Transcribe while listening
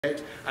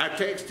Our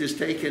text is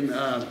taken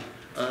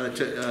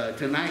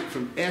tonight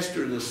from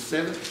Esther, the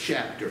 7th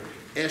chapter.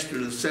 Esther,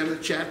 the 7th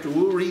chapter.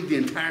 We'll read the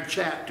entire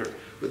chapter,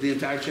 but the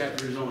entire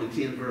chapter is only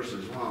 10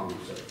 verses long.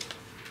 So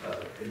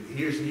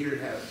here's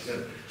how it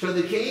goes. So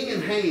the king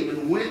and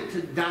Haman went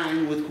to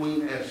dine with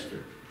Queen Esther.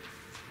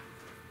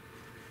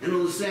 And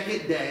on the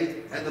second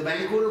day, at the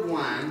banquet of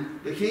wine,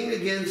 the king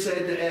again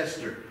said to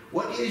Esther,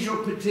 "What is your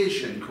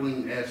petition,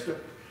 Queen Esther?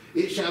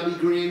 It shall be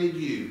granted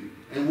you.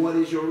 And what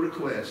is your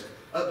request?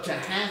 Up to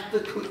half the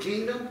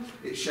kingdom,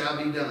 it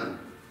shall be done."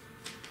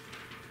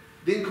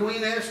 Then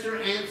Queen Esther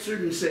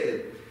answered and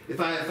said, "If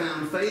I have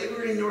found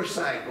favor in your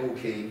sight, O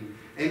king,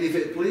 and if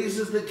it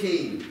pleases the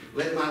king,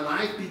 let my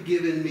life be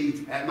given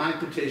me at my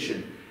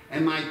petition,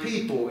 and my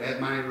people at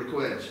my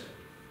request.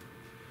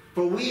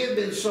 For we have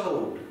been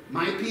sold,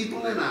 my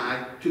people and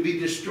I, to be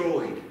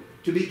destroyed,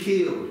 to be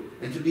killed,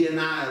 and to be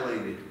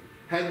annihilated.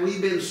 Had we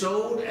been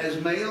sold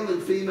as male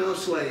and female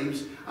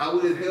slaves, I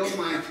would have held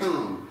my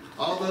tongue,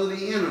 although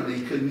the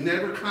enemy could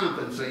never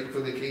compensate for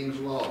the king's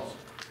loss."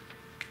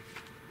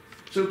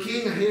 So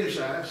King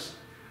Ahasuerus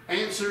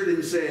answered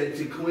and said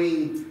to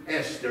Queen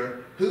Esther,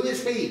 "Who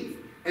is he,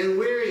 and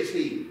where is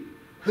he?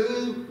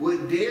 Who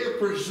would dare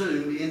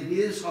presume in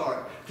his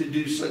heart to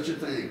do such a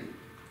thing?"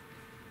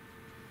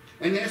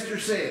 And Esther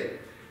said,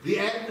 "The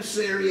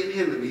adversary and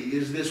enemy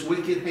is this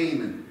wicked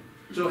Haman."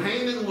 So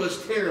Haman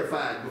was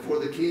terrified before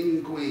the king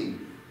and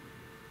queen.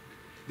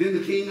 Then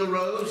the king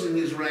arose in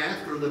his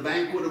wrath for the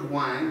banquet of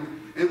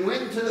wine and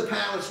went into the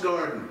palace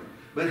garden.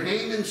 But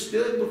Haman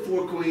stood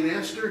before Queen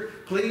Esther,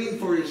 pleading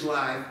for his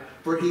life,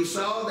 for he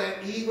saw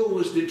that evil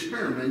was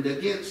determined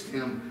against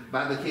him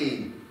by the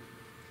king.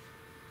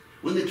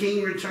 When the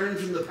king returned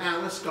from the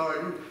palace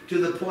garden to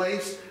the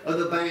place of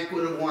the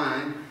banquet of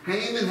wine,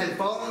 Haman had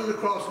fallen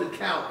across the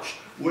couch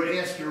where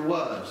Esther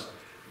was.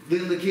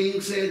 Then the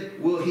king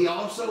said, "Will he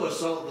also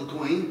assault the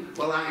queen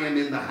while I am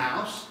in the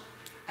house?"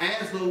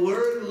 As the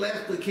word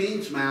left the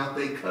king's mouth,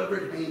 they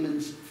covered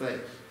Haman's face.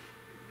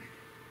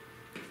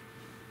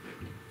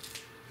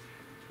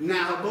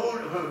 Now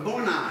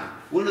Harbonai,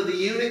 one of the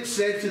eunuchs,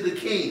 said to the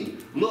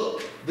king,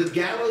 "Look, the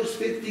gallows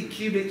 50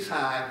 cubits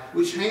high,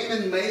 which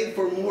Haman made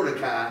for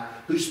Mordecai,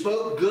 who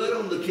spoke good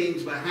on the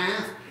king's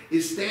behalf,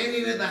 is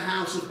standing at the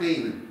house of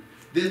Haman."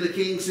 Then the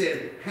king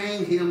said,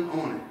 "Hang him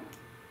on it."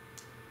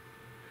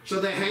 So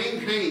they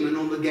hanged Haman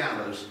on the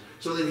gallows,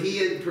 so that he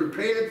had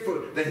prepared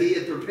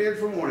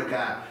for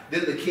Mordecai.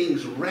 Then the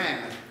king's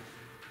wrath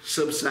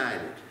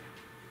subsided.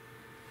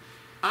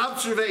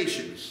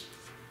 Observations.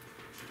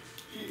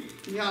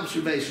 Any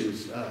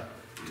observations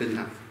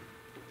tonight?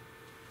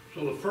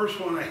 So the first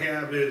one I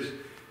have is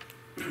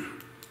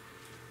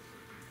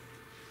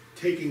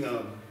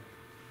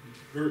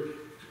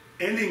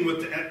ending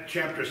with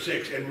chapter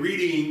 6 and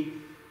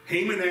reading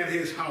Haman at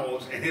his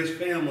house and his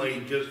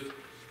family just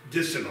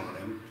dissing on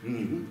him.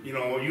 Mm-hmm. You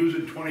know,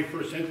 using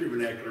 21st century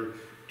vernacular,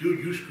 "Dude,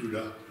 you screwed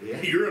up.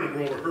 Yeah. You're in a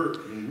world of hurt."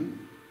 Mm-hmm.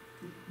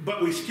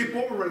 But we skip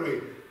over right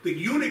away. The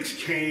eunuchs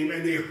came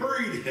and they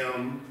hurried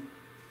him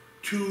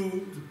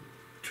to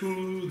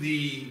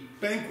the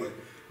banquet.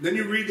 Then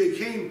you read they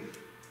came.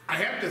 I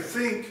have to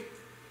think,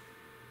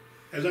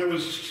 as I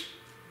was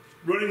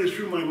running this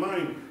through my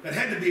mind, that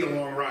had to be a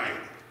long ride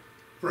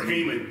for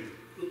Haman,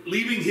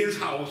 leaving his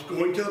house,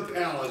 going to the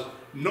palace,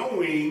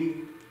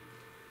 knowing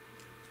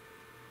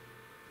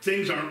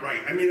things aren't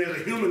right. I mean, as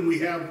a human, we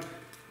have,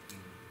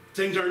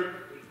 things aren't,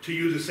 to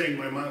use the saying,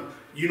 my mom,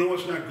 you know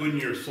it's not good in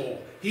your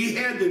soul. He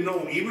had to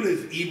know, even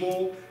as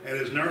evil and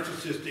as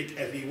narcissistic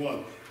as he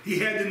was, he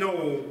had to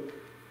know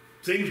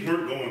things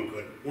weren't going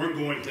good, weren't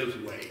going his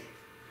way.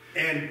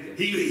 And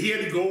he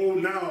had to go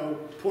now,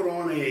 put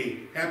on a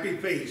happy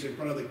face in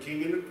front of the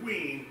king and the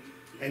queen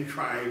and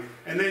try.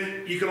 And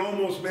then you can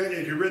almost imagine,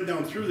 as you read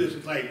down through this,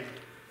 it's like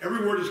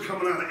every word is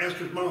coming out of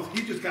Esther's mouth.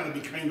 He just got to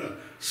be kind of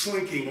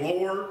slinking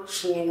lower,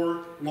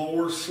 slower,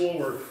 lower,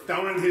 slower,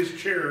 down in his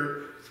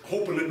chair,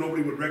 hoping that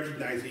nobody would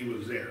recognize he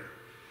was there.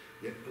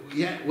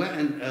 Yeah, well,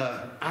 and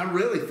I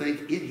really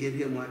think it hit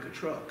him like a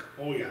truck.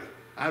 Oh, yeah.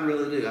 I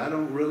really do. I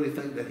don't really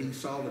think that he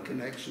saw the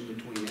connection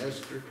between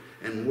Esther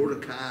and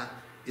Mordecai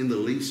in the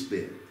least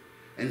bit.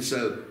 And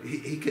so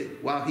he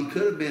could, while he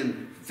could have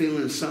been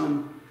feeling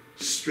some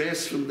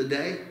stress from the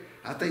day,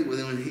 I think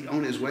when he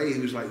on his way, he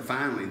was like,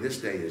 finally, this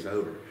day is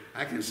over.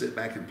 I can sit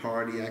back and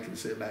party. I can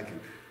sit back and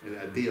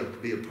be a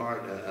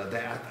part of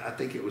that. I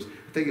think it was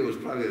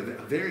probably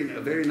a very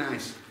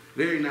nice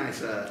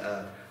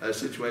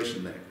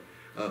situation there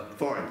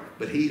for him.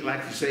 But he,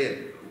 like you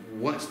said,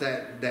 once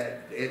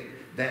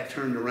that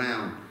turned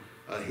around,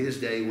 his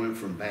day went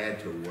from bad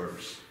to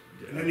worse.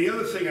 And then the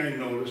other thing I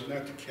noticed,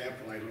 not to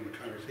capitalize on the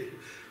conversation,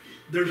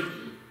 there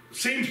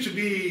seems to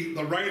be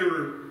the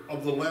writer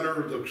of the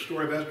letter, the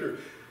story of Esther,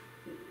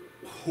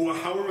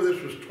 however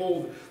this was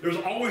told, there's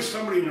always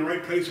somebody in the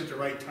right place at the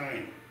right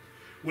time.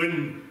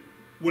 When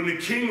the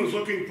king was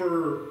looking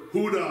for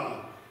who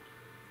to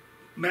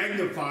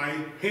magnify,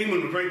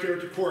 Haman was right there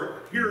at the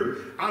court. Here,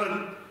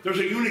 there's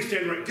a eunuch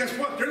standing right. Guess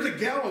what? There's a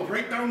gallows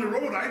right down the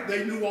road.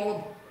 They knew all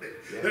about it.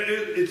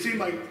 Yeah. It seemed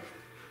like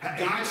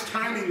God's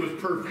timing was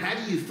perfect. How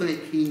do you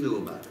think he knew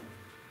about it?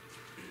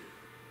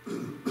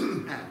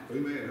 How? They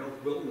may have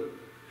helped build it.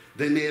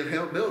 They may have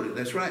helped build it.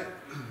 That's right.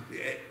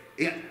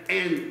 Yeah.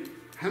 And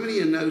how many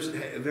of you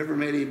have ever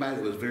met anybody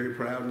that was very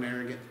proud and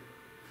arrogant?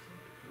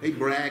 They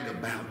brag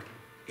about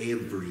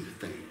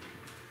everything.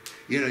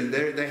 You know,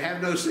 they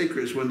have no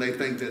secrets when they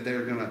think that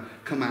they're going to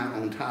come out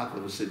on top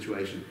of a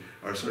situation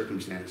or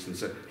circumstance. And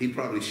so he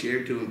probably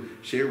shared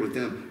with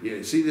them, you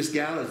know, see, this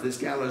gallows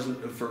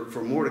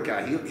for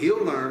Mordecai.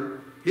 He'll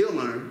learn.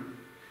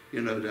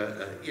 You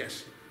know,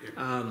 yes.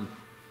 What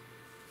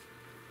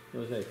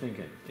was I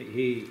thinking?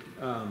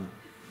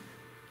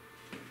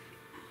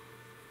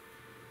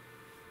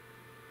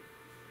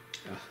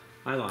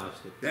 I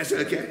lost it. That's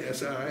okay.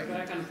 That's all right.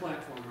 Back on the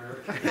platform,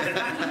 Eric.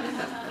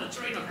 Let's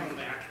train up on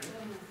back.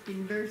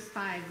 In verse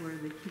 5, where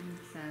the king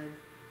said,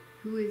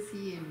 "Who is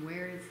he and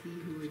where is he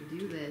who would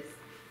do this?"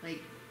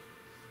 Like,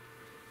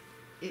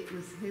 it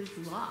was his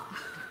law.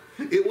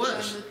 It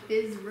was. With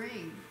his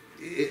ring.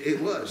 It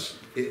was.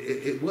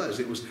 It was.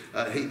 He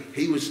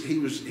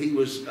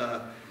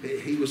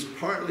was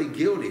partly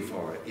guilty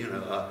for it. You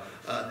know.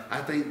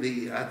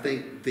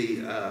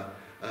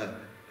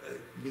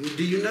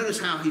 Do you notice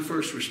how he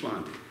first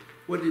responded?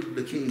 What did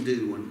the king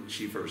do when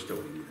she first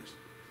told him this?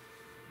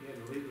 He had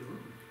to leave the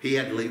room. He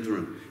had to leave the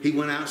room. He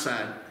went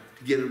outside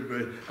to get a.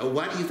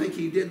 Why do you think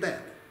he did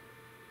that?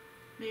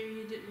 Maybe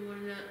you didn't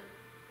want to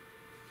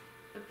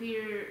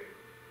appear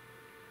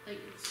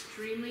like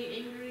extremely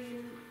angry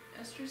in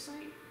Esther's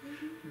sight,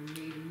 maybe? Or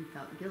maybe he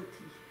felt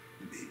guilty.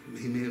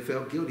 He may have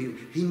felt guilty.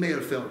 He may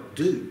have felt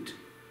duped.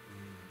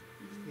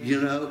 Yeah.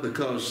 You know,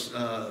 because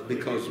All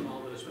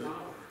this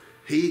power.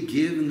 he had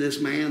given this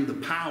man the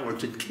power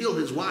to kill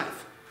his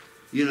wife.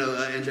 You know,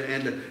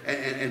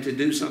 and to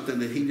do something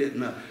that he didn't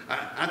know.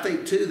 I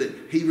think too that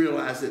he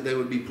realized that there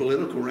would be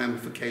political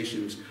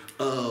ramifications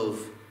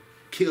of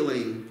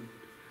killing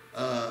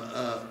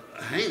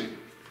Haman.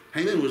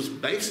 Haman was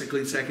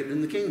basically second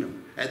in the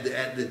kingdom at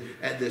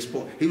this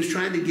point. He was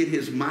trying to get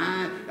his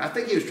mind. I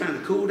think he was trying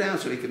to cool down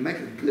so he could make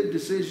a good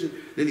decision.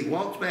 Then he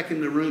walks back in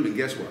the room, and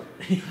guess what?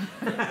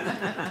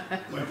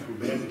 Went from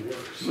bad to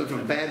worse. Went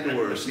from bad to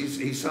worse.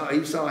 He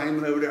saw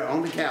Haman over there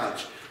on the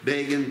couch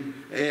begging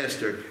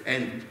Esther,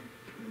 and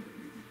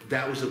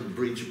that was a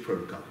breach of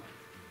protocol.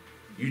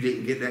 You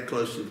didn't get that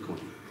close to the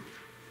queen,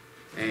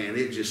 and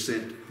it just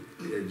sent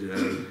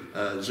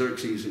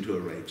Xerxes into a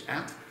rage.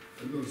 I'm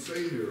going to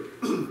say here,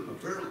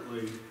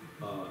 apparently,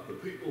 the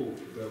people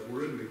that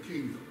were in the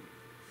kingdom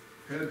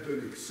had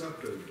been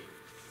accepted,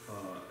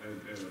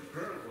 and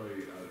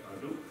apparently, I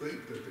don't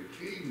think that the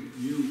king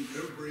knew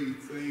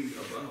everything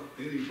about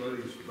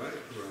anybody's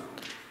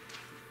background.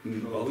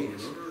 Oh,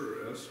 yes.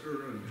 Remember,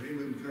 Esther and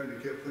Haman kind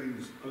of kept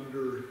things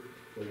under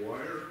the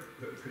wire,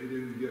 that they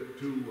didn't get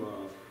too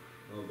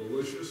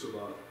malicious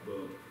about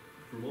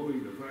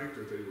promoting the fact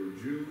that they were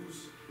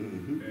Jews,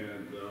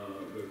 and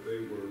that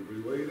they were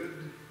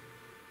related.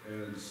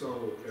 And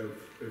so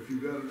if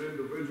you got an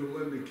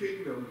individual in the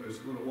kingdom that's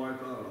going to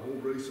wipe out a whole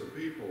race of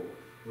people,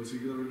 what's he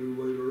going to do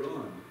later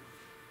on?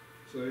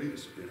 See?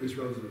 Because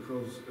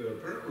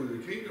apparently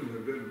the kingdom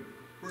had been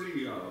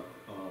pretty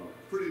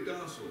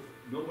docile.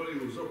 Nobody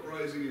was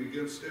uprising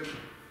against him.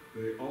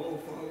 They all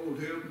followed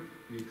him.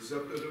 He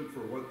accepted them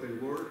for what they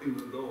were,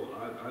 even though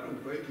I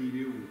don't think he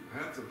knew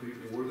half the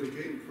people where they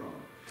came from.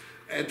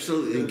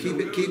 Absolutely. And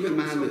keep in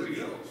mind that he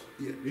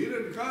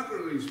didn't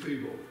conquer these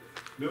people.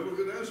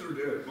 Nebuchadnezzar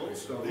did,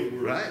 most of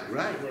them.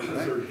 Right.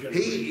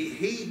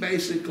 He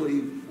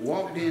basically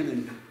walked in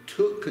and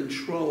took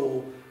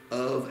control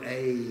of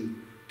a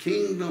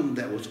kingdom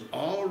that was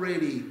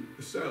already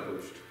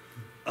established.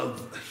 A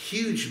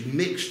huge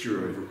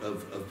mixture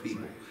of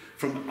people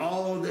from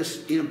all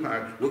this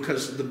empire,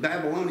 because the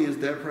Babylonians,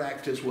 their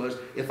practice was,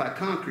 if I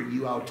conquer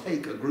you, I'll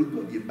take a group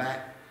of you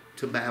back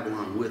to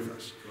Babylon with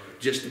us.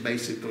 Just to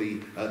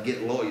basically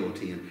get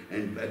loyalty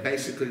and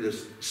basically to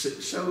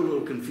sow a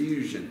little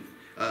confusion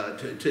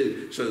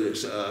so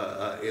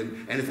that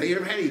and if they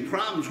ever had any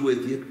problems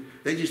with you,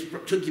 they just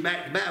took you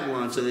back to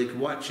Babylon so they could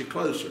watch you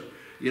closer,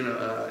 you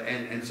know.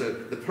 And so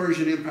the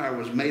Persian Empire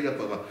was made up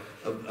of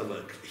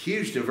a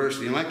huge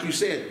diversity, and like you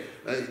said,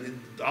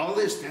 all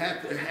this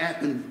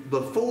happened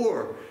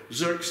before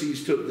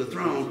Xerxes took the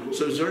throne.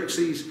 So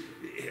Xerxes,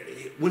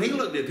 when he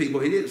looked at people,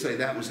 he didn't say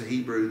that was a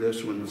Hebrew,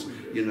 this one's,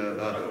 you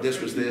know, this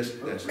was this.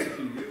 I don't think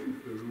he knew.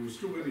 There was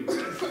too many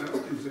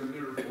nationalities in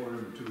there for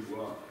him to,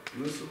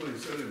 unless somebody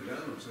set him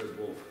down and said,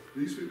 well,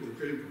 these people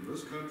came from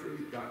this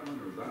country, that one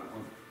or that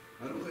one.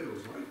 I don't think it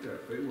was like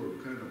that. They were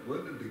kind of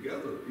blended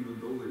together, even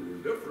though they were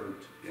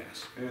different.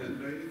 Yes. And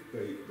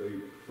they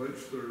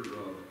pledged their,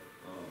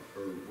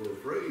 or were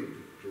afraid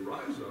to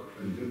rise up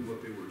and did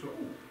what they were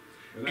told.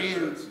 And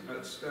that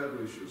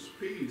establishes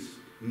peace.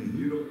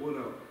 You don't want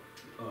to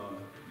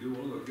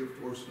give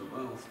horse in the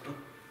mouth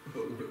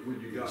when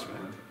you got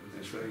one,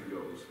 as the saying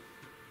goes.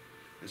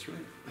 That's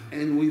right.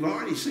 And we've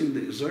already seen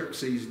that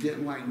Xerxes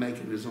didn't like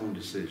making his own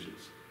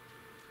decisions.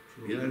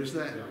 You notice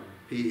that? Yeah.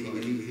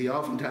 He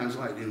oftentimes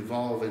liked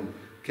involving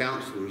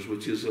counselors,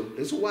 which is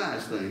it's a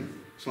wise thing.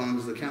 as long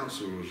as the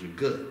counselors were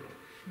good,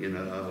 you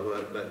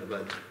know.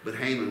 But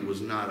Haman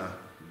was not a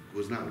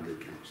good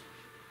counselor.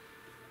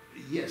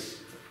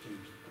 Yes.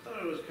 I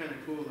thought it was kind of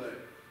cool that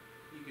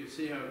you could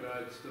see how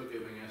God's still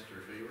giving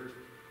Esther favor.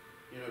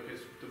 You know,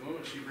 because the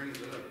moment she brings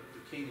it up,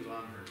 the king's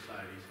on her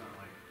side. He's not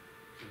like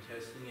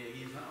contesting it.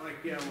 He's not like,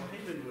 yeah, well,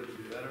 Haman wouldn't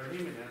do that, or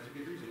Haman has a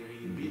good reason. You know,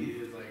 he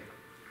immediately is like,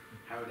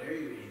 how dare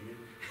you,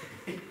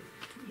 Haman?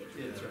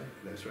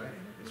 That's right.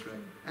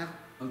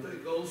 I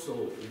think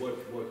also what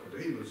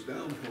Haman's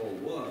downfall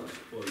was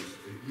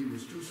he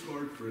was too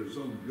smart for his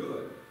own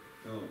good.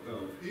 Now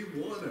he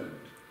wanted,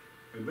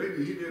 and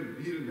maybe he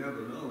didn't have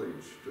the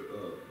knowledge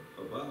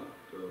about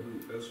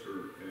who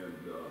Esther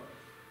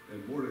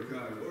and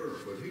Mordecai were,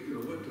 but he could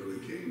have went to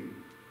the king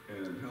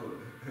and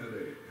had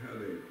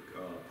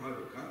a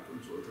private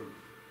conference with him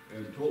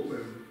and told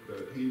him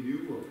that he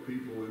knew of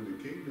people in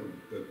the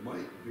kingdom that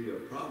might be a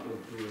problem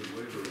to him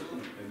later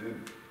on, and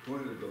then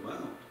pointed them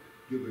out.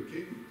 Give the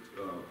king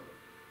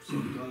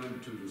some time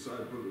to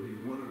decide whether he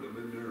wanted them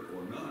in there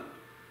or not.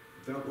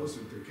 If that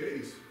wasn't the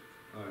case,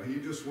 he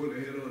just went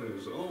ahead on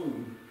his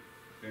own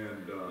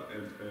and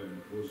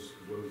was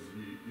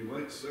you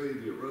might say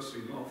the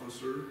arresting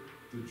officer,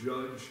 the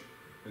judge,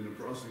 and the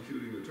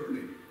prosecuting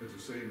attorney at the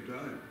same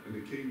time. And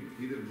the king,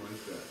 he didn't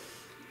like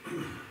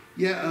that.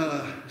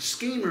 Yeah,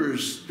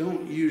 schemers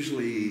don't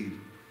usually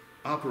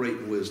operate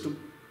in wisdom.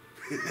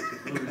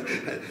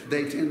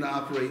 They tend to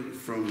operate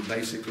from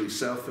basically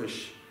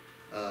selfish,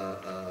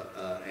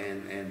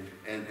 and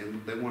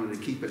they wanted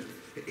to keep it.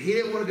 He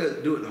didn't want to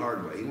go do it the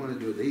hard way. He wanted to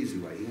do it the easy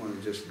way. He wanted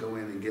to just go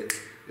in and get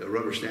a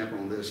rubber stamp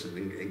on this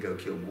and go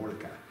kill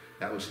Mordecai.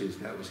 That was his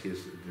desire.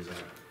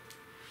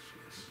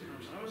 Yes.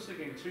 I was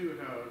thinking too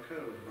how it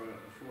kind of was brought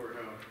up before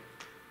how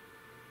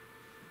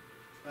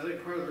I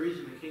think part of the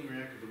reason the king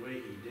reacted the way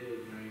he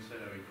did, you know, he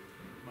said how he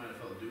might have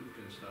felt duped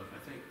and stuff.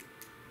 I think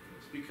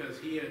it's because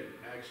he had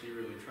actually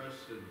really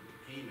trusted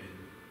Haman,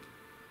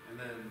 and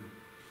then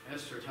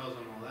Esther tells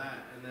him all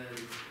that, and then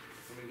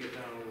when we get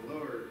down a little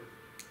lower,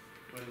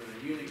 when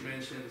the eunuch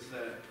mentions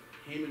that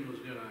Haman was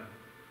going to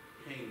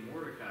hang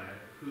Mordecai,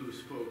 who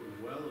spoke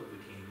well of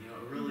the king, you know,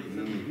 it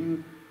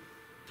really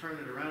turned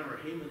it around where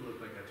Haman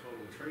looked like a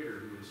total traitor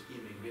who was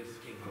scheming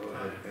against the king all the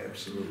time.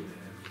 Absolutely.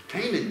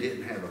 Haman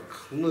didn't have a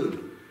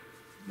clue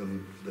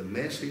the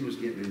mess he was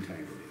getting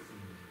entangled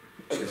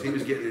in. Because he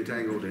was getting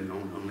entangled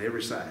on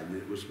every side, and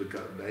it was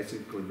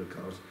basically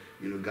because,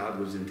 you know, God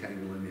was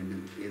entangling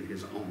him in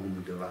his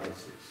own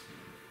devices,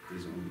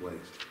 his own ways.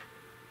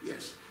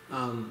 Yes.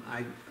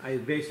 I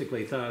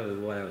basically thought of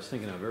what I was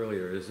thinking of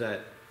earlier is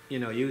that, you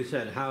know, you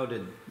said, how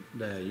did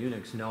the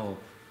eunuchs know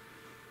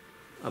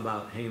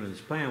about Haman's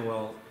plan?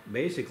 Well,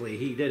 basically,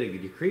 he did a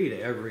decree to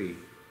every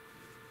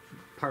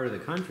part of the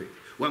country.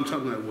 Well, I'm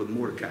talking about with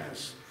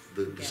Mordecai's,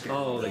 the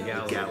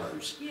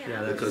gallows.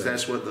 Yeah. Because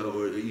that's what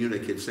the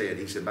eunuch had said.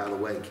 He said, by the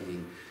way,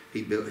 king,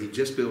 he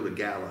just built a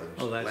gallows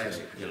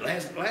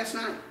last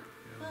night.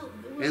 Well,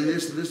 And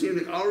this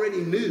eunuch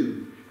already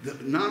knew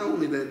that not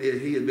only that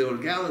he had built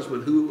a gallows,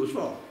 but who it was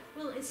for.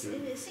 well, it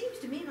seems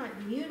to me like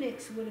the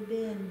eunuchs would have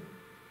been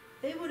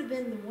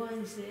the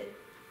ones that,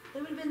 they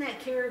would have been that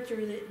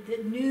character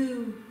that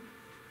knew,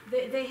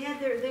 they had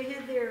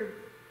their,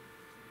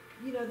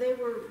 you know, they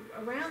were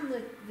around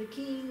the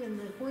king and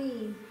the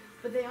queen,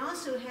 but they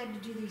also had to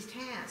do these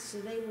tasks, so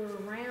they were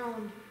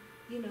around,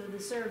 you know, the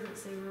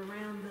servants, they were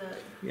around the.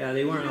 Yeah,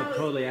 they weren't You know,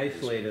 totally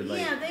isolated.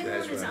 Like, Yeah, they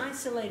That's weren't as right.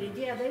 isolated,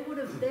 yeah, they would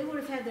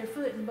have had their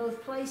foot in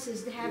both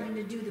places having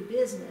to do the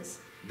business.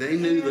 They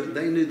knew And-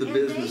 the and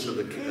business of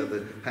they-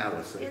 the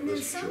palace. And then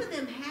some of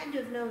them had to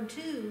have known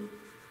too,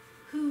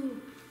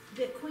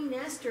 that Queen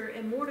Esther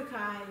and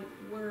Mordecai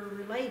were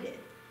related,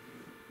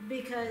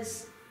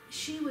 because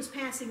she was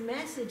passing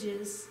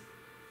messages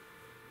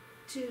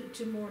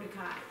to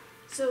Mordecai.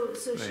 So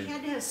she Right.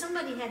 had to have,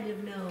 somebody had to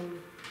have known,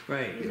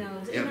 right. you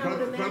know, Yeah, and I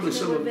would probably imagine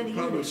there would have been a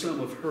probably eunuch. some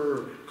of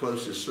her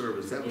closest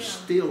servants. That was Yeah.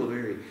 still a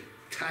very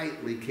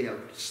tightly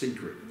kept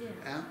secret. Yeah.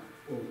 Al?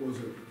 Well,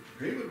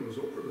 Haman was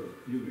over the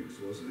eunuchs,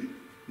 wasn't he?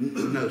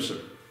 No, sir.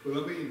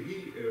 But I mean,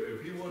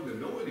 if he wanted to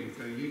know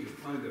anything, he could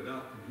find it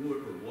out from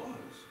whoever it was.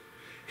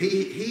 He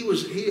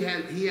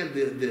had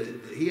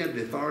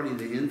the authority and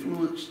the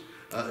influence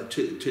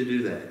to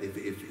do that if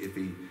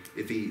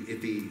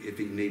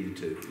he needed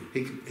to.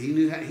 He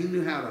knew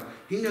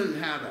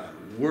how to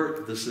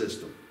work the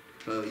system.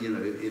 You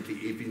know, if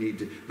he needed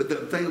to. But the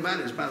thing about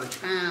it is, by the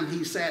time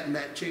he sat in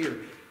that chair,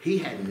 he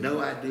had no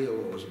idea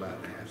what was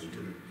about to happen to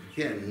him.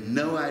 He had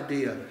no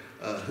idea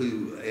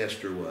who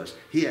Esther was.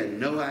 He had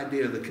no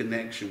idea the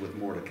connection with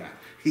Mordecai.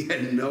 He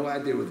had no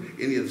idea with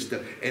any of the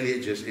stuff, and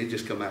it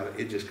just come out of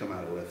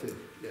left field.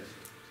 Yes.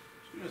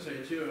 I was gonna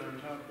say too, on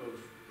top of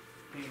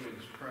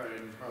Haman's pride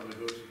and probably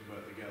boasting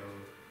about the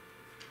gallows,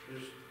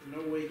 there's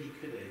no way he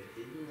could have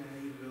hidden that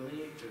he was building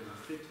it because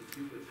it's 50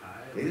 cubits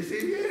high. Yes,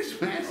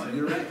 It's like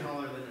you're way right.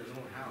 taller than his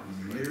own house.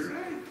 You're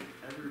right.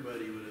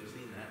 Everybody would have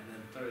seen that and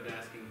then started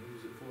asking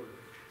who's it for.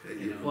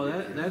 You know?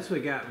 Well, that's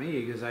what got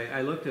me, because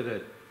I looked at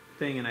a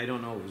thing, and I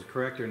don't know if it was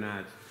correct or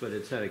not, but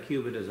it said a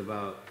cubit is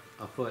about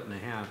a foot and a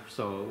half,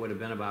 so it would have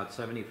been about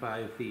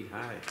 75 feet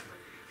high.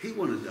 He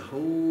wanted the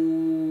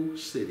whole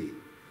city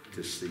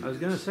to see. I was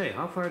going to say,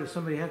 how far does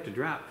somebody have to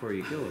drop before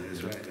you kill them?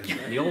 That's right. That's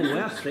right. The Old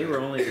West, they were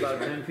only about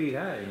 10 feet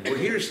high. Well,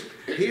 here's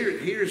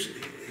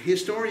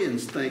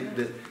historians think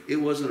that it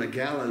wasn't a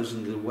gallows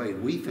in the way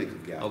we think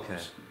of gallows. Okay.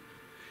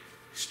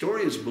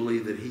 Historians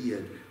believe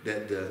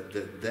that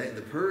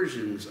the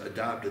Persians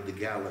adopted the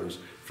gallows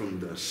from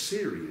the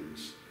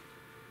Assyrians,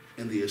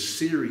 and the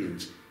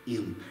Assyrians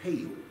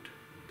impaled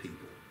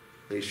people.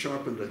 They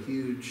sharpened a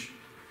huge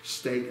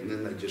stake, and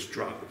then they just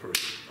dropped the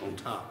person on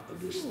top of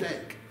the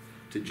stake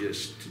to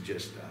just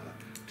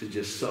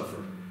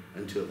suffer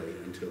until they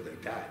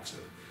died.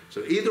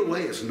 So either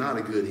way, it's not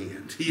a good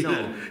end. You No.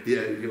 know?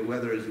 Yeah,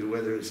 whether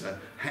it's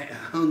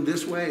hung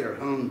this way or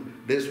hung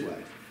this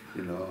way,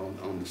 you know,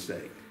 on the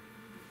stake.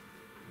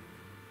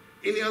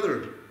 Any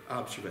other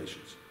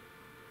observations?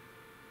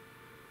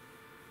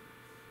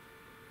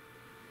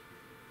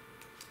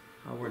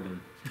 Oh, we're done.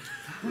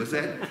 Was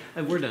that?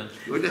 We're done.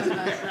 We're done.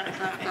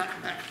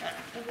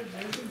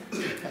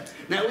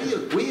 Now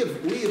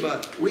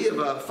we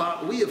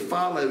have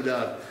followed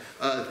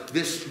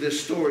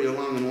this story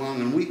along and along,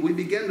 and we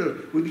begin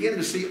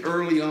to see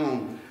early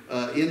on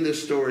in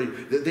this story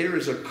that there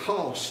is a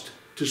cost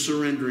to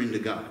surrendering to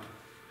God.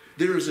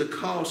 There is a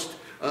cost.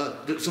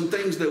 Some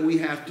things that we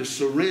have to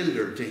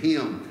surrender to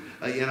Him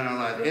in our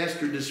life.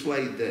 Esther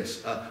displayed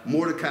this.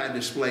 Mordecai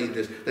displayed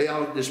this. They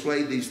all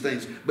displayed these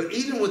things. But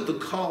even with the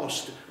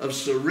cost of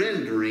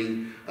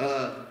surrendering,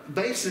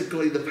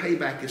 basically the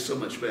payback is so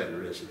much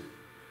better, isn't it?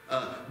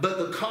 But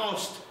the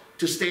cost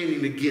to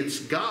standing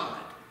against God,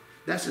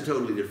 that's a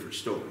totally different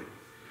story.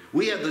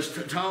 We have this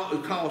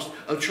cost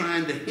of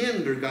trying to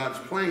hinder God's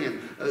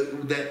plan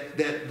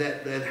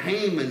that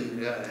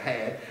Haman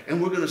had,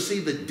 and we're going to see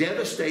the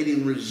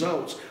devastating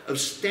results of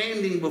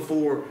standing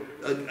before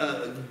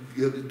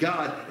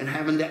God and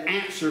having to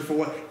answer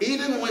for it,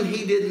 even when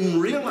he didn't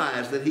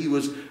realize that he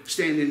was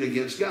standing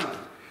against God.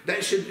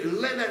 That should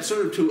let that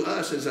serve to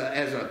us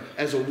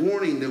as a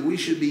warning that we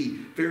should be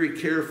very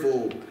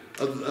careful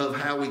of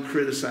how we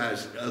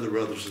criticize other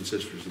brothers and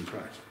sisters in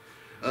Christ.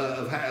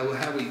 Of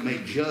how we may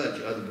judge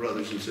other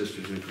brothers and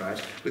sisters in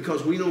Christ,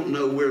 because we don't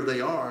know where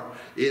they are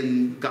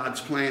in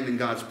God's plan and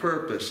God's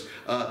purpose.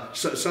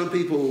 So some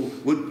people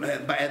would,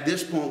 at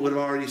this point, would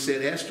have already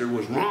said Esther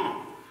was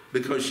wrong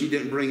because she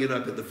didn't bring it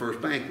up at the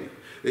first banquet.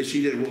 That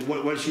she did.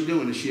 What is she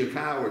doing? Is she a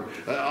coward?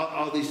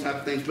 All these type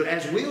of things. But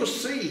as we'll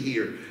see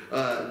here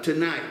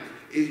tonight,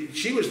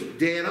 she was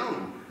dead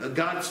on.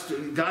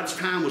 God's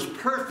time was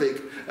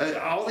perfect.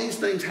 All these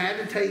things had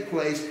to take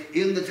place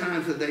in the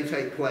times that they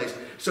take place.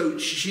 So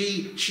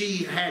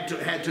she had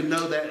to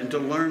know that and to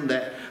learn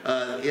that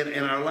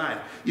in our life.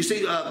 You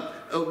see,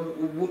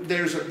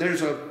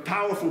 there's a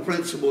powerful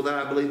principle that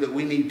I believe that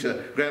we need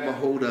to grab a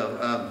hold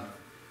of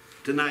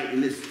tonight,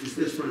 and it's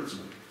this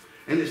principle.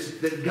 And it's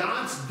that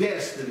God's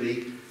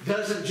destiny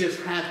doesn't just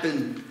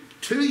happen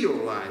to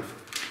your life,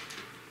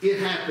 it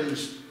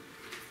happens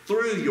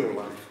through your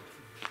life.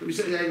 Let me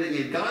say that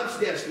again. God's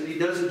destiny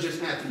doesn't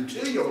just happen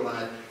to your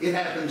life, it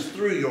happens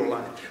through your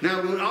life.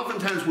 Now,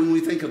 oftentimes when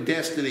we think of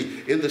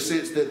destiny in the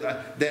sense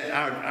that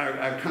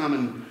our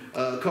common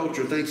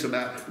culture thinks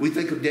about, we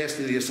think of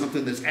destiny as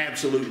something that's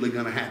absolutely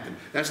going to happen.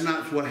 That's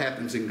not what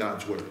happens in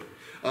God's Word.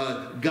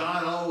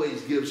 God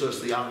always gives us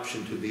the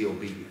option to be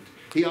obedient.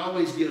 He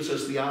always gives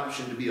us the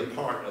option to be a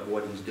part of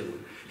what He's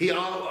doing. He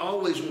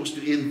always wants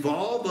to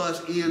involve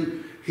us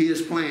in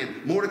His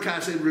plan. Mordecai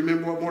said,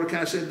 remember what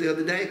Mordecai said the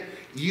other day?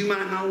 You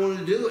might not want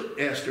to do it,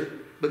 Esther,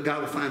 but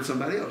God will find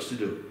somebody else to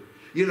do it.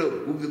 You know,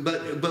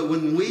 but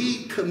when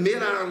we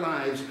commit our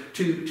lives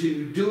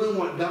to doing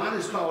what God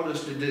has called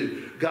us to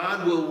do,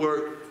 God will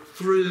work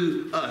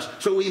through us.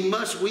 So we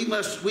must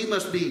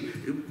be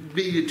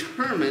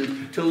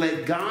determined to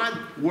let God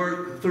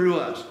work through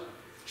us.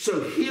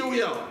 So here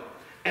we are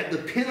at the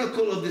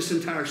pinnacle of this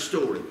entire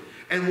story.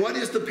 And what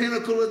is the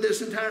pinnacle of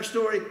this entire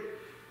story?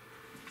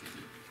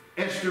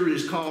 Esther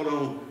is called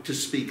on to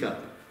speak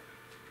up.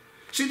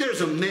 See,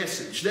 there's a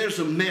message. There's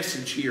a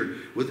message here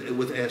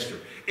with Esther.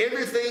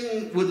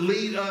 Everything would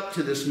lead up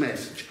to this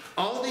message.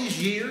 All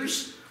these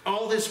years,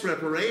 all this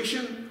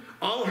preparation,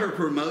 all her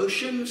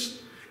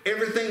promotions,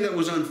 everything that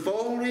was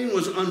unfolding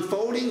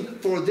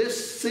for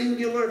this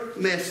singular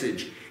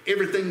message.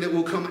 Everything that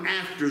will come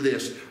after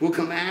this will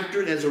come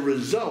after it as a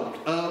result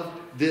of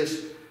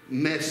this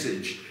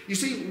message. You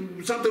see,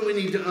 something we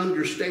need to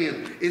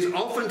understand is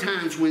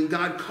oftentimes when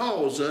God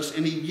calls us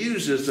and He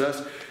uses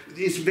us,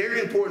 it's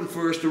very important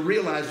for us to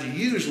realize that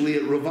usually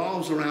it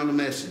revolves around a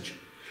message.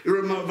 It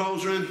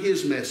revolves around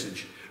His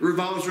message. It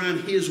revolves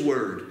around His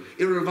word.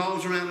 It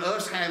revolves around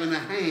us having a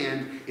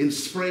hand in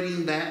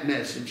spreading that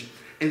message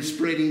and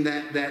spreading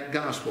that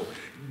gospel.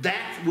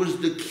 That was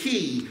the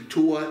key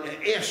to what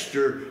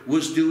Esther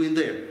was doing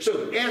there.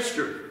 So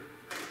Esther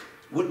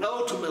would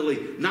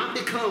ultimately not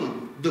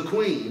become the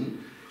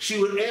queen.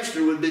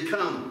 Esther would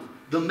become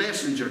the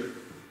messenger.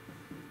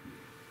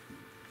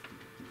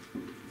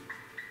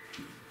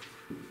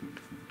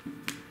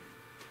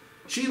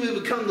 She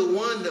would become the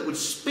one that would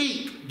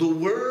speak the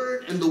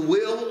word and the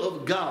will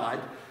of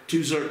God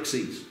to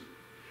Xerxes.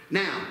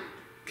 Now,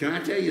 can I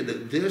tell you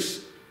that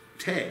this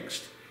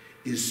text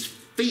is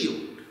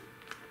filled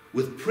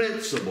with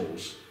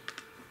principles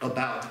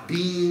about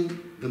being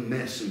the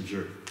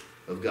messenger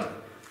of God.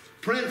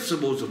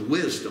 Principles of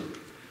wisdom,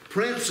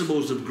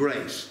 principles of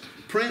grace,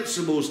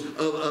 principles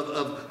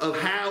of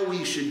how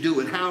we should do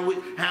it, how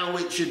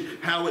it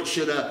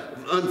should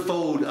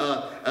unfold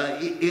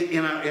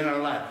in our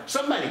life.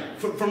 Somebody,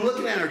 from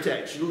looking at our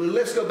text,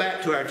 let's go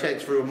back to our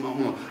text for a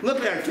moment. Look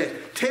at our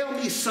text. Tell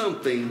me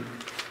something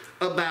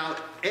about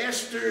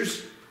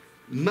Esther's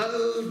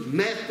mode,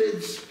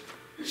 methods,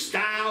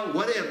 style,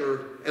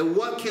 whatever, and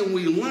what can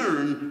we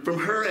learn from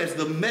her as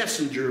the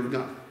messenger of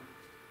God?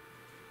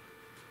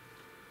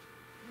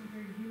 And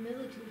her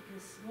humility,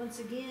 because once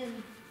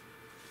again,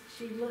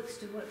 she looks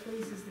to what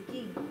pleases the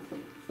king.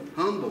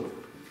 Humble.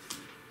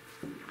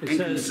 It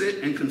And says,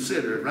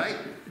 considerate, right?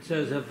 it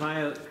says,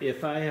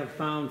 if I have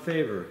found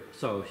favor,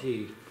 so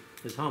she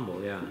is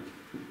humble, yeah.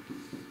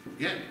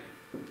 Yeah.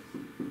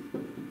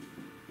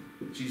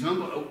 She's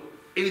humble. Oh,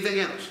 anything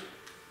else?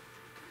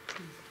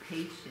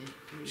 Patient.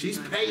 She's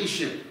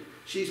patient.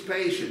 She's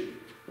patient.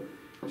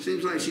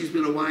 Seems like she's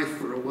been a wife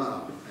for a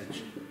while, hasn't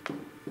she?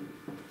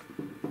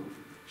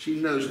 She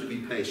knows to be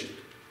patient.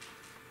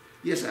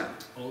 Yes, Al?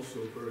 Also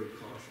very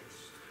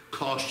cautious.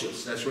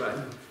 Cautious, that's right.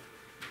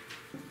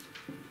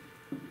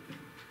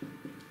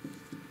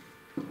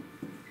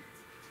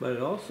 But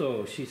it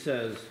also, she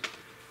says,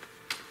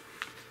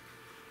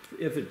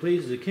 if it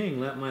pleases the king,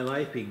 let my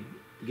life be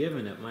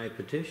given at my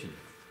petition.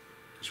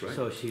 That's right.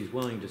 So she's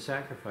willing to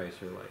sacrifice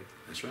her life.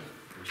 That's right.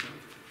 That's right.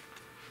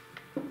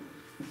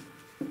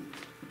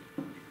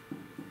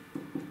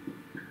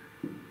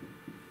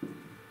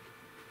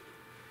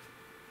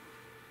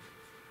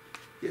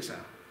 Yes, Al?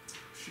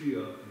 She,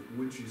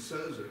 when she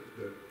says it,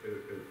 that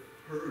if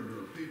her and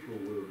her people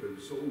would have been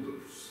sold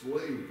as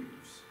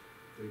slaves,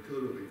 they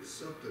could have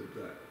accepted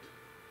that.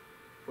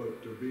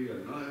 But to be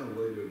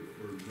annihilated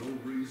for no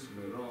reason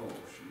at all,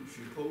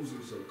 she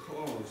poses a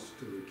cause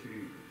to the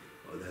king.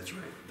 Oh, that's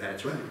right.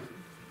 That's right.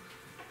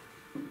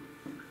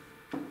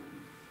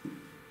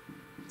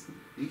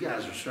 You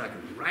guys are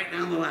striking right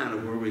down the line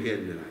of where we're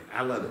heading tonight.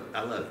 I love it.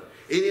 I love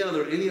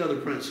it. Any other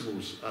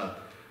principles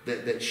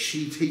that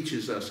she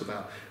teaches us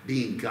about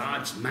being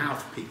God's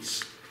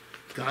mouthpiece,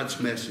 God's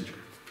messenger?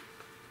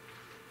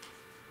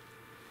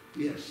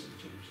 Yes,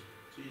 James.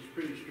 She's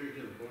pretty strict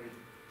to the point.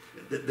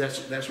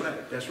 That's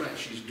right. That's right.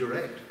 She's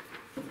direct.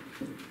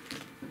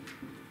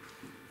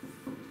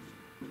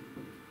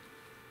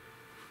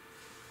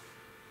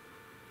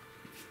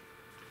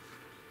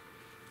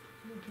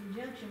 In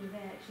conjunction with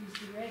that, she's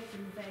direct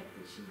in the fact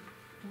that she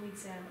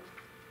points out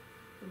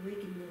the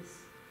wickedness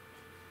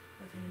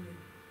of Haman.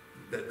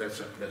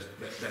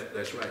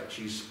 That's right.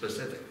 She's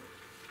specific.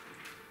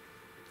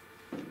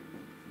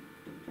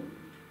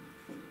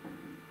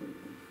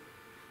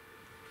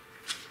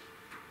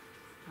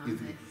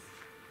 Honest.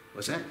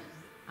 What's that?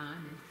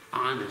 Honest.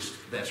 Honest.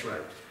 That's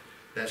right.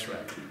 That's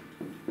right.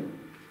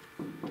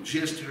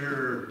 Just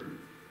her.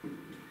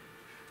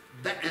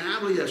 And I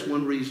believe that's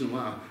one reason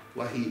why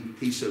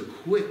he so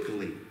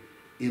quickly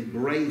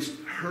embraced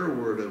her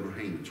word over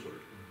Haman's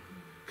word,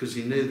 because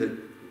he knew that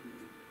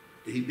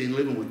he'd been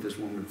living with this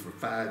woman for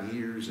 5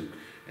 years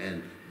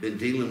and been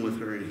dealing with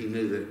her, and he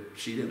knew that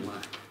she didn't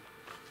lie.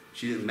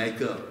 She didn't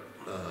make up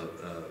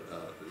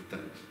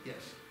things.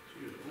 Yes.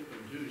 She was open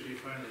too. She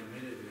finally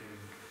admitted to him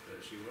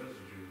that she was a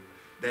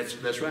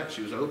Jew. That's right.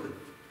 She was open.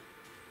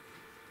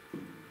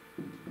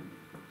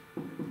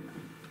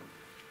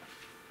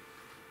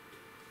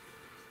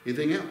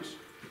 Anything else?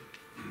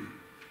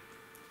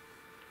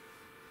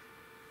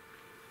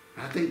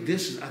 I think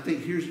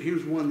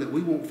here's one that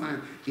we won't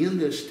find in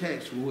this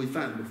text. Will we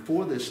find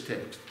before this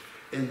text,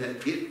 and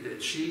that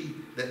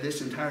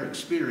this entire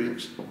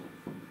experience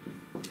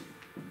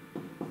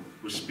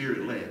was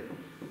spirit led.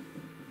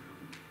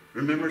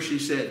 Remember, she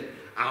said,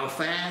 "I'll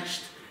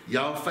fast.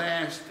 Y'all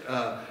fast.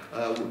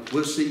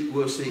 We'll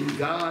see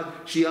God."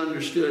 She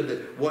understood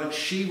that what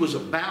she was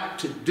about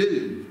to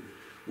do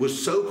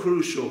was so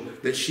crucial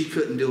that she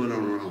couldn't do it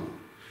on her own.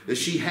 That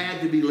she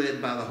had to be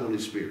led by the Holy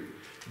Spirit.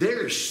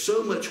 There is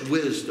so much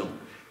wisdom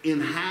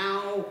in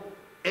how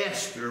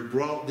Esther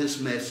brought this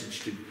message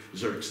to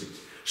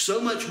Xerxes.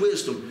 So much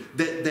wisdom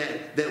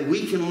that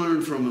we can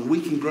learn from and we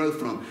can grow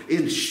from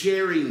in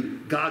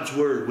sharing God's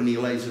word when he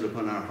lays it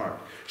upon our heart.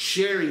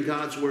 Sharing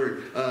God's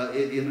word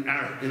in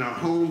our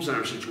homes, in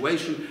our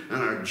situation, in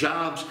our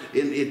jobs,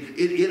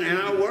 in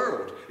our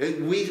world.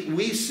 And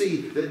we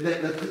see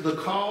that the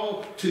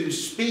call to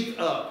speak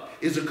up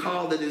is a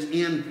call that is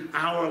in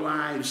our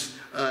lives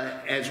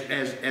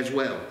as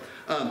well.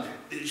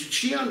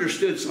 She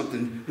understood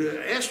something.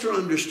 Esther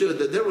understood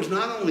that there was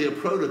not only a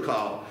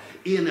protocol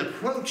in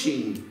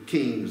approaching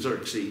King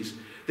Xerxes,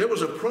 there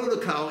was a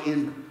protocol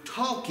in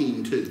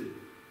talking to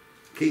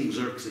King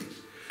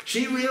Xerxes.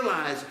 She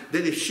realized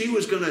that if she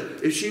was going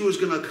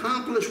to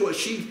accomplish what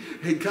she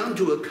had come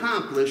to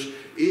accomplish,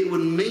 it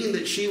would mean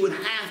that she would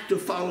have to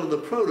follow the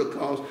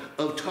protocols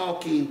of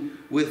talking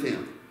with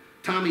him.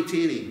 Tommy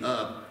Tenney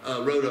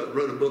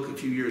wrote a book a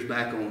few years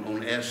back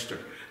on Esther,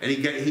 and he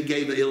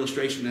gave the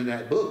illustration in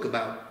that book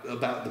about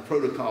the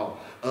protocol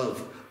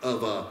of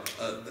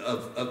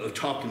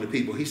talking to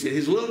people. He said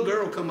his little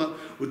girl come up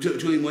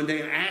to him one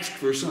day and asked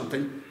for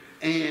something,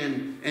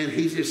 and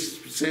he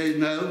just said,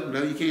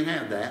 no, you can't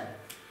have that.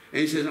 And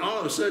he said, all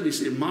of a sudden, he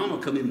said, Mama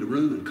come in the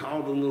room and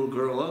called the little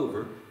girl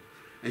over.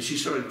 And she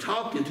started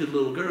talking to the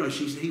little girl. And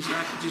he said,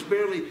 I could just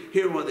barely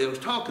hear what they was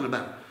talking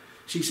about.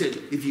 She said,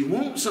 if you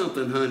want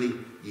something, honey,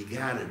 you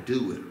got to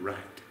do it right.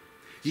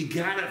 You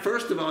got to,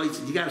 first of all, he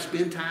said, you got to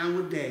spend time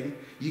with Daddy.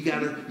 You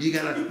got to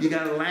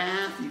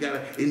laugh. You got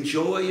to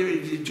enjoy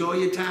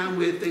your time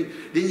with him.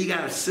 Then you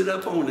got to sit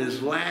up on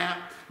his lap.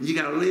 You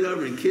got to lean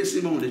over and kiss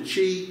him on the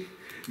cheek.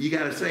 You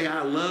got to say,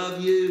 I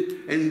love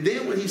you. And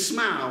then when he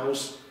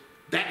smiles,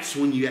 that's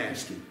when you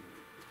ask him.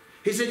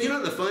 He said, you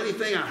know the funny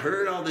thing, I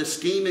heard all this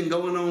scheming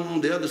going on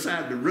the other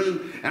side of the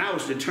room, and I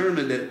was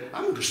determined that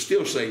I'm going to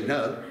still say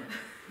no.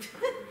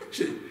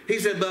 He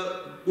said,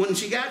 but when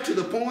she got to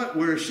the point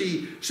where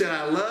she said,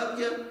 I love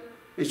you,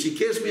 and she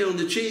kissed me on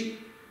the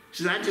cheek,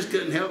 she said, I just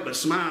couldn't help but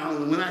smile.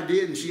 And when I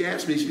did, and she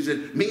asked me, she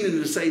said, meaning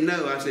to say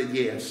no, I said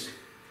yes.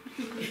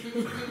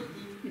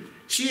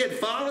 She had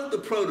followed the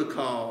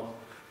protocol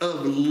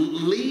of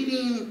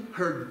leading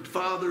her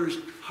father's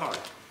heart.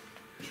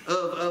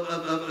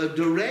 Of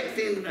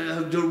directing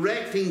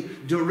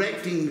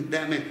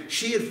that man.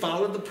 She had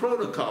followed the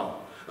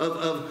protocol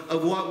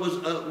of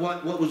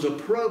what was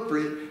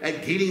appropriate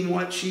at getting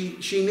what she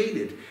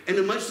needed. And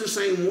in much the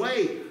same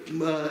way,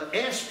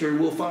 Esther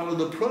will follow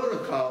the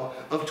protocol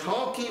of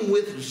talking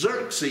with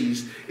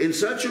Xerxes in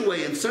such a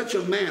way, in such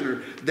a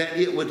manner that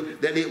it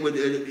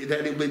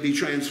would be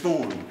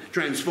transforming.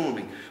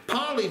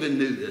 Paul even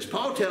knew this.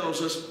 Paul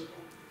tells us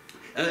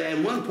at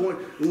one point,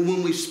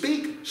 when we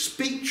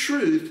speak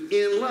truth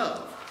in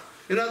love.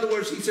 In other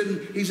words, he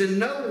said,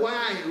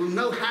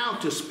 know how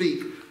to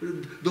speak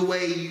the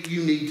way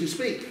you need to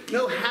speak.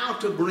 Know how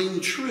to bring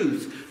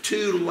truth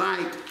to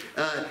light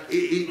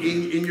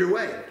in your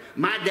way.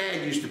 My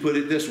dad used to put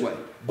it this way: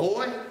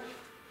 boy,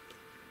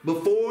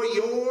 before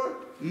your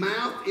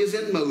mouth is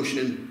in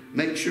motion,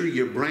 make sure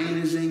your brain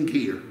is in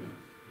gear.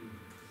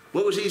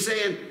 What was he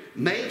saying?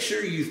 Make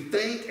sure you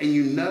think and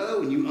you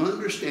know and you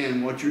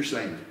understand what you're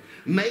saying.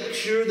 Make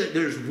sure that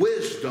there's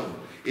wisdom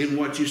in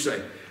what you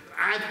say.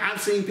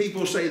 I've seen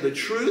people say the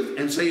truth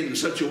and say it in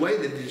such a way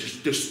that it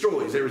just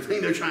destroys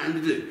everything they're trying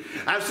to do.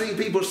 I've seen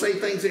people say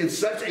things in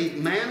such a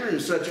manner, in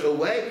such a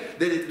way,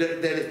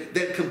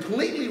 that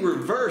completely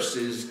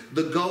reverses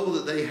the goal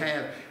that they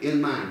have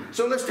in mind.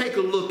 So let's take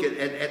a look at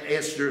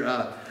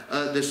Esther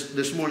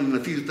this morning, a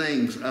few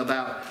things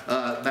about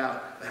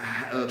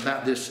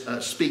this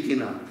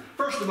speaking up.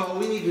 First of all,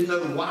 we need to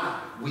know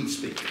why we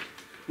speak.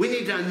 We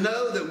need to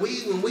know that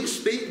when we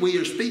speak, we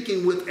are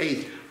speaking with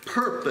a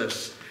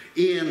purpose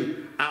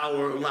in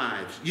our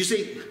lives. You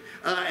see,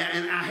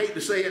 and I hate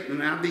to say it,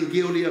 and I've been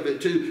guilty of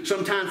it too,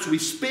 sometimes we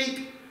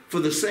speak for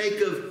the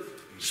sake of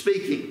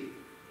speaking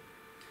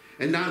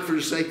and not for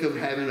the sake of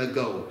having a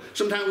goal.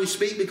 Sometimes we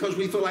speak because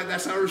we feel like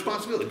that's our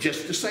responsibility,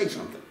 just to say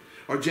something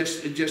or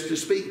just to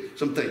speak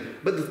something.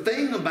 But the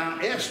thing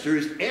about Esther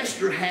is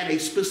Esther had a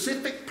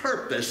specific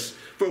purpose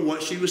for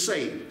what she was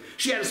saying.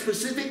 She had a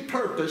specific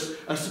purpose,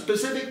 a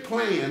specific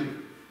plan.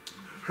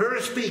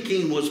 Her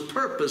speaking was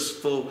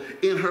purposeful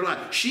in her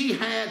life. She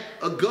had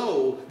a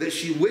goal that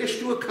she wished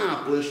to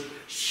accomplish.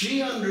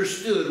 She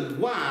understood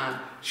why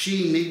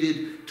she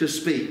needed to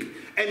speak.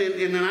 And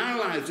in our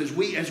lives, as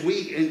we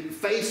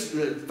face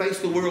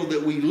the world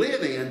that we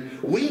live in,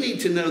 we need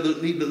to know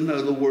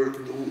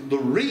the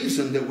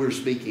reason that we're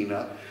speaking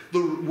up,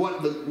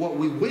 what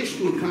we wish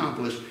to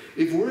accomplish,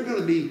 if we're going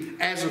to be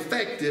as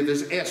effective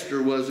as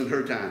Esther was in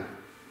her time.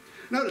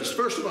 Notice,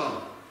 first of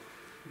all,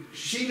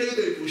 she knew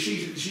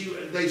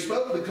that they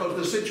spoke because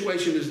the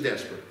situation is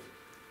desperate.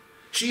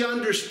 She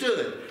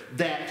understood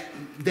that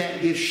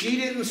if she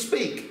didn't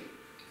speak,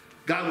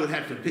 God would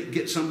have to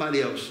get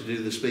somebody else to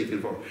do the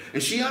speaking for her.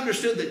 And she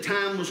understood that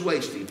time was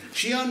wasting.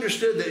 She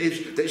understood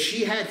that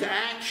she had to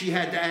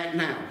act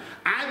now.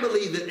 I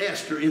believe that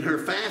Esther, in her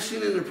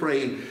fasting and her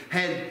praying,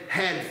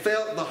 had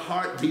felt the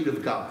heartbeat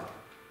of God.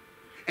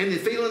 And in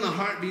feeling the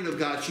heartbeat of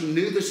God, she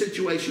knew the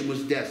situation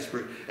was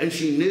desperate, and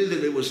she knew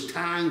that it was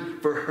time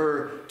for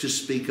her to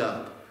speak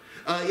up.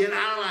 In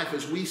our life,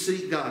 as we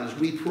seek God, as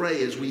we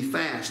pray, as we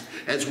fast,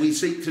 as we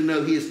seek to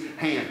know His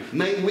hand,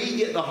 may we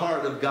get the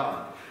heart of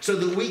God, so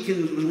that we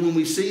can, when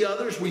we see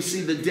others, we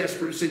see the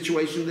desperate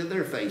situation that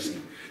they're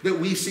facing. That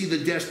we see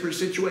the desperate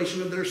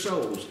situation of their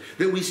souls.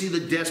 That we see the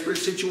desperate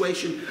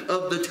situation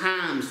of the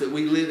times that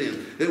we live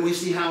in. That we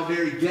see how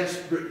very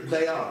desperate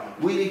they are.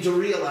 We need to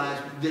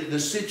realize that the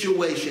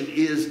situation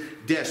is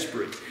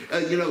desperate.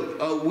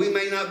 We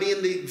may not be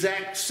in the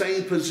exact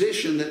same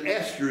position that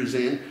Esther is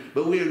in,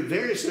 but we're in a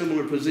very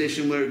similar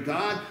position where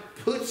God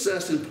puts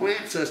us and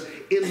plants us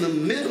in the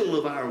middle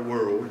of our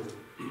world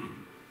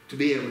to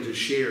be able to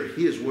share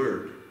His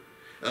word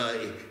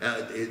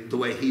the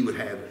way He would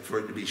have it for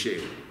it to be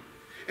shared.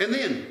 And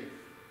then,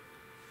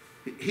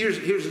 here's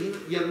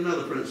yet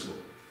another principle.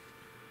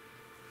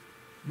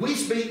 We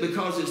speak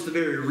because it's the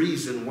very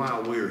reason why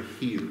we're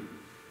here.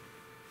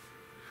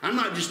 I'm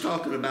not just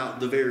talking about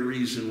the very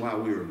reason why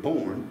we were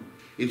born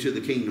into the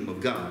kingdom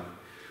of God,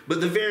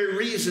 but the very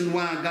reason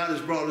why God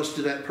has brought us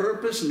to that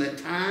purpose and that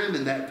time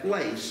and that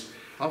place.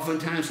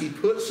 Oftentimes He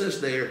puts us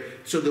there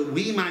so that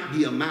we might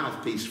be a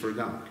mouthpiece for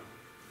God.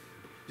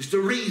 It's the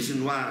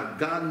reason why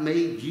God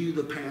made you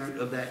the parent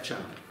of that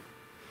child.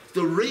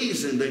 The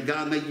reason that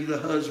God made you the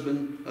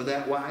husband of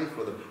that wife,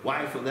 or the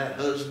wife of that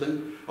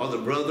husband, or the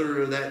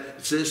brother of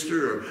that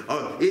sister,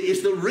 or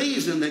it's the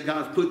reason that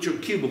God's put your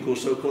cubicle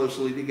so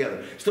closely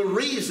together. It's the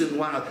reason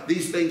why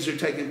these things are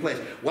taking place.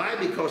 Why?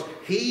 Because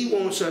He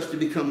wants us to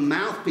become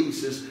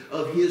mouthpieces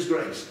of His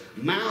grace,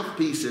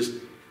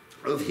 mouthpieces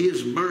of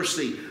His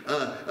mercy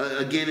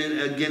again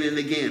and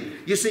again.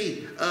 You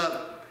see,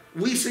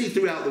 we see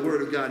throughout the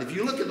Word of God, if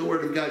you look at the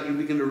Word of God, you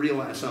begin to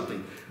realize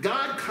something.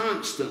 God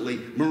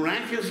constantly,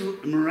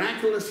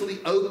 miraculously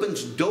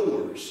opens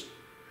doors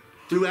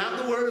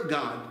throughout the Word of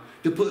God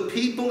to put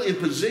people in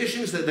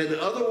positions that they'd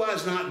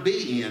otherwise not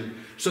be in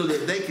so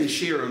that they can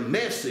share a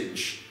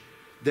message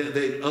that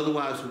they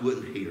otherwise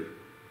wouldn't hear.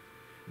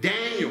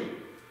 Daniel,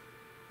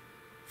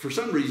 for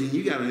some reason,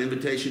 you got an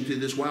invitation to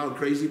this wild,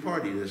 crazy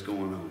party that's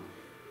going on.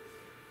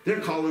 They're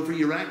calling for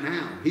you right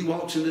now. He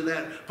walks into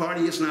that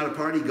party. It's not a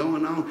party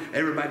going on.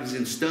 Everybody's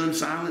in stunned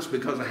silence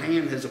because a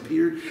hand has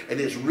appeared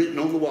and it's written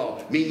on the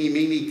wall.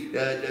 Mene,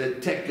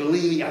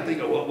 tekelini, I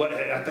think.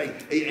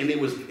 And it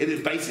was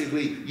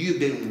basically you've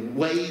been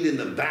weighed in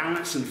the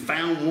balance and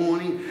found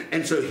wanting.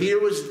 And so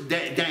here was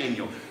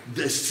Daniel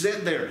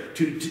sent there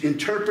to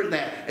interpret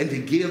that and to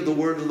give the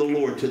word of the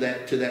Lord to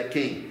that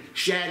king.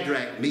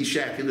 Shadrach,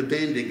 Meshach, and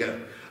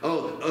Abednego.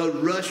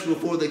 Rush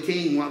before the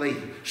king while they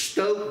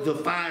stoked the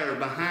fire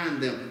behind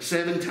them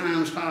 7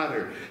 times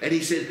hotter. And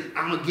he said,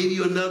 I'm going to give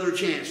you another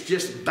chance.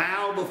 Just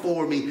bow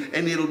before me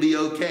and it'll be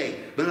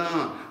okay. But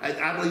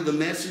I believe the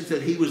message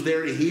that he was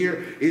there to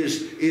hear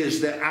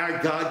is that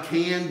our God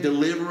can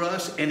deliver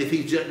us. And if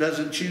He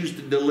doesn't choose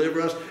to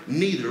deliver us,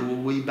 neither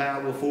will we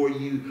bow before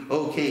you,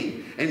 O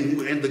king.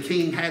 And the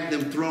king had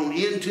them thrown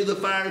into the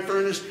fiery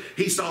furnace.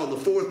 He saw the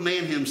 4th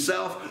man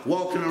himself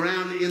walking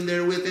around in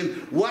there with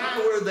him.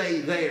 Why were they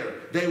there?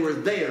 They were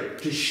there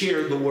to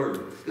share the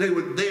word. They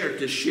were there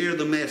to share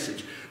the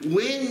message.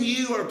 When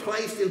you are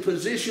placed in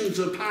positions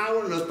of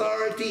power and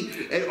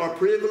authority or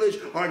privilege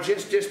or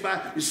just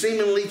by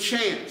seemingly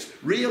chance,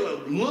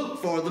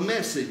 look for the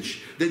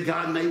message that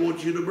God may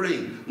want you to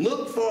bring.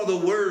 Look for the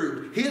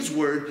word, His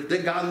word,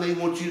 that God may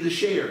want you to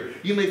share.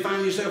 You may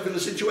find yourself in a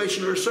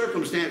situation or a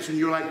circumstance and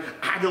you're like,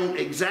 I don't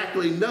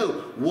exactly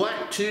know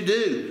what to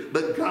do.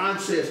 But God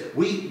says,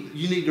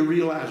 you need to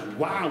realize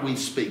why we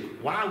speak,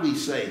 why we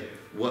say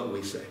what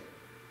we say.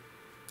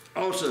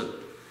 Also,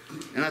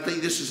 and I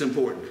think this is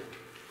important,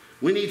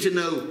 we need to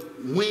know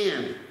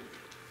when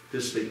to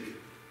speak.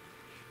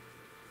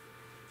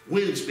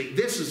 When to speak.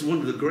 This is one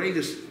of the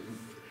greatest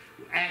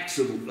acts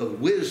of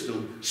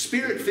wisdom,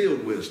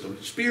 Spirit-filled wisdom,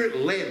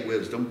 Spirit-led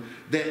wisdom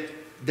that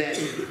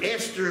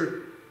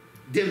Esther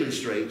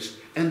demonstrates,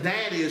 and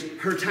that is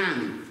her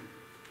timing.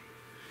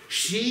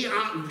 She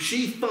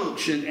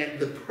functioned at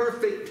the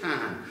perfect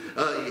time.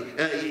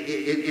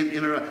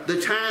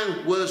 The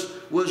time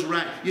was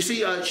right. You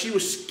see, she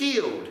was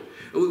skilled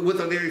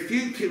with a very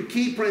few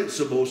key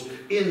principles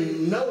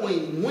in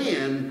knowing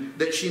when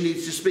that she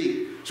needs to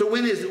speak. So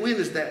when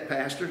is that,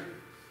 Pastor?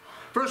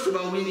 First of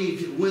all, we need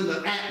to, when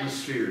the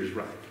atmosphere is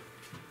right.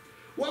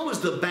 What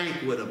was the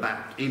banquet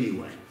about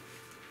anyway?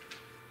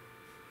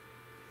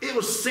 It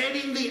was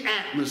setting the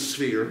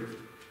atmosphere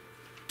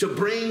to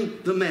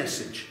bring the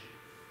message.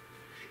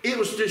 It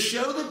was to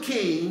show the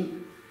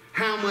king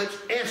how much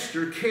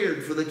Esther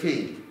cared for the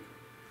king.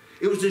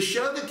 It was to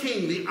show the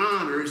king the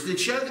honor. It was to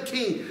show the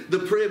king the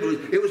privilege.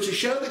 It was to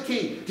show the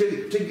king,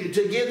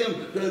 to give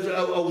him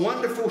a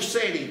wonderful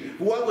setting.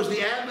 What was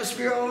the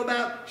atmosphere all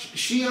about?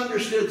 She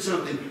understood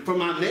something. For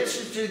my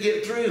message to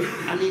get through,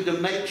 I need to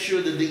make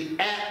sure that the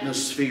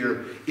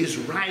atmosphere is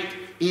right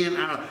in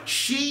our...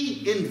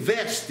 She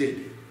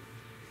invested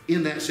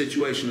in that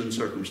situation and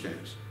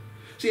circumstance.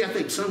 See, I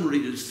think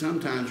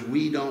sometimes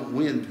we don't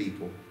win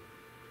people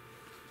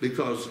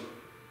because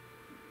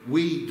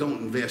we don't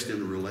invest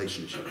in a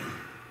relationship.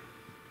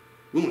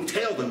 We won't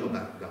tell them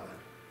about God.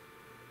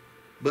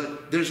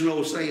 But there's an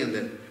old saying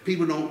that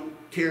people don't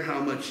care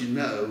how much you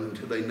know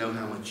until they know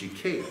how much you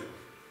care.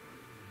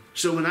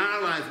 So in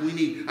our life,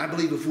 I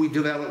believe if we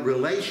develop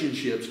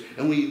relationships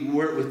and we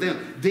work with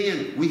them,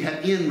 then we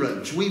have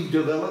inroads. We've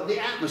developed the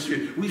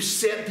atmosphere. We've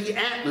set the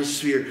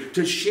atmosphere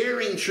to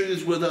sharing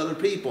truths with other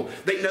people.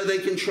 They know they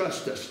can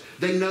trust us.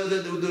 They know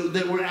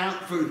that we're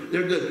out for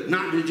their good,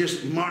 not to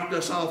just mark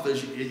us off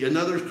as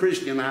another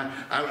Christian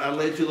I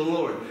led to the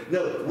Lord.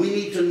 No, we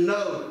need to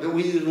know that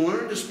we need to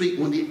learn to speak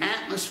when the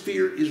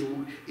atmosphere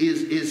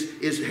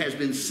has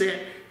been set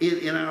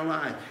in our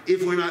life.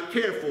 If we're not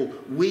careful,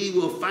 we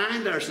will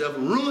find ourselves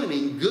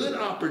ruining good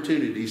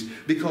opportunities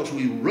because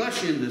we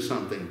rush into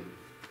something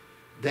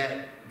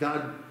that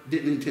God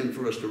didn't intend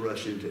for us to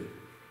rush into.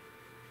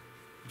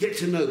 Get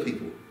to know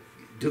people.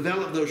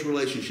 Develop those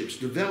relationships.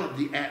 Develop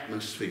the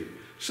atmosphere.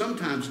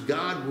 Sometimes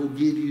God will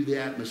give you the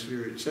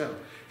atmosphere itself.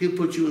 He'll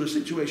put you in a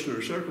situation or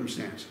a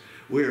circumstance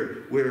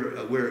where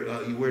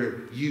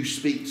you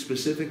speak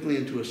specifically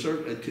into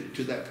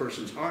to that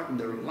person's heart and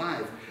their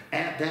life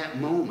at that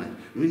moment.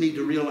 We need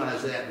to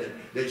realize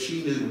that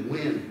she knew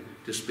when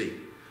to speak.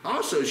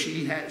 Also,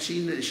 she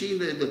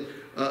knew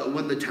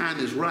when the time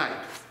is right.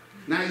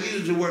 Now, I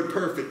use the word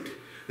perfect.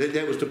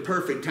 That was the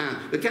perfect time.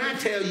 But can I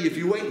tell you, if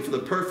you're waiting for the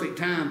perfect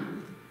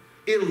time,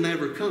 it'll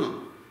never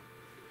come.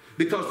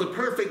 Because the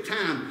perfect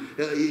time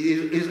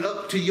is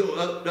up to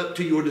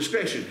your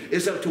discretion.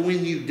 It's up to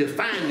when you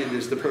define it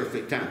as the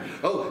perfect time.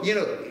 Oh,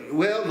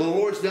 well, the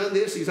Lord's done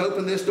this. He's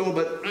opened this door,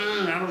 but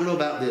I don't know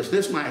about this.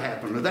 This might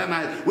happen or that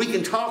might. We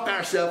can talk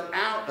ourselves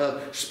out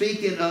of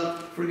speaking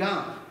up for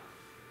God.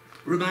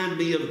 Reminded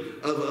me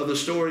of a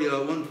story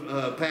one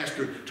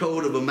pastor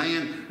told of a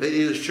man in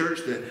his church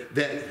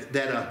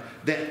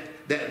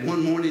that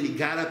one morning he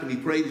got up and he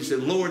prayed. He said,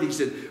 Lord, he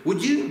said,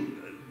 would you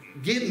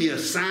give me a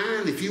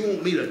sign if you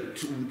want me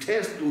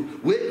to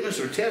witness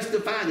or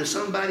testify to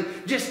somebody?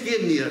 Just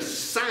give me a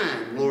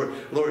sign, Lord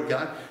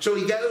God. So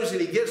he goes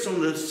and he gets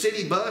on the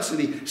city bus and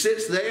he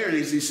sits there, and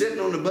as he's sitting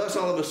on the bus,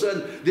 all of a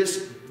sudden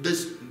this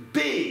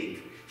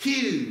big,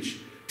 huge,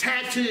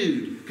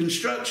 tattooed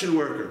construction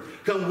worker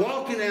come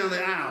walking down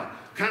the aisle,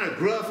 kind of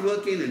gruff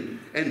looking,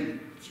 and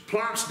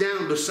plops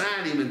down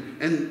beside him,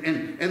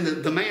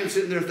 and the man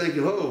sitting there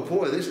thinking, oh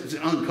boy, this is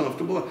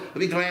uncomfortable. I'll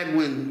be glad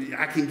when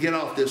I can get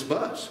off this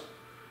bus.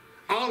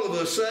 All of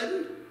a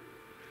sudden,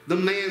 the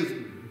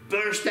man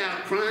burst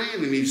out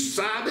crying and he's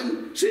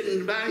sobbing,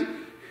 sitting by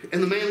him,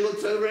 and the man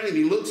looks over at him.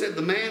 He looks at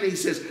the man and he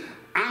says,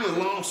 I'm a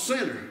lost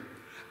sinner.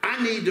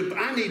 I need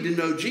to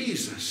know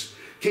Jesus.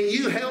 Can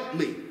you help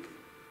me?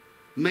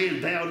 The man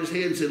bowed his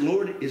head and said,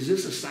 Lord, is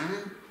this a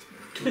sign?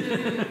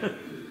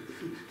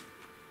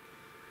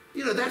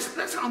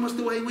 That's almost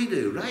the way we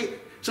do, right?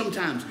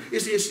 Sometimes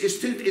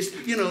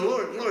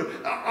Lord,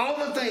 all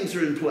the things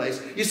are in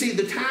place. You see,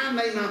 the time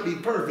may not be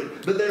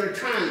perfect, but there are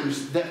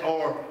times that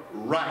are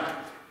right.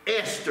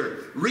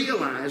 Esther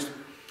realized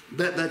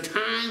that the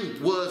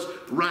time was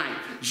right.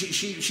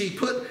 She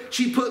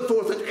put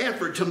forth an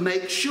effort to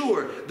make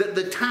sure that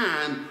the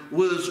time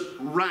was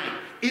right.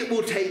 It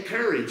will take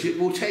courage.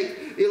 It'll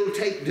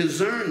take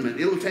discernment.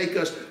 It'll take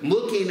us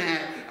looking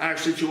at our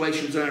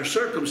situations and our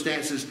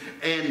circumstances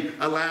and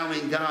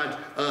allowing God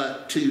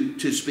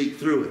to speak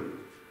through it.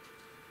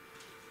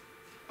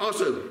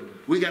 Also,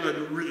 we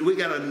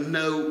gotta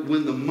know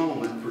when the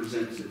moment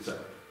presents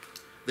itself.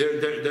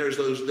 There's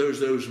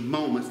those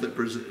moments that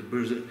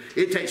present.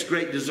 It takes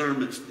great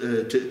discernment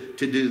to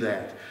do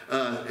that.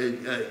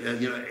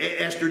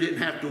 Esther didn't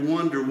have to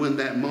wonder when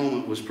that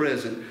moment was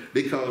present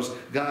because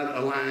God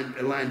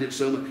aligned it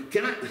so much.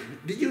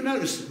 Did you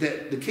notice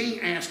that the king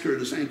asked her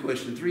the same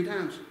question 3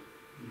 times?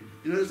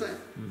 You notice that?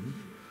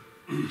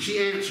 Mm-hmm. She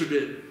answered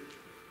it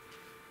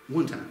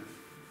 1 time.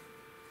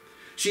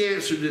 She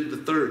answered it the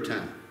 3rd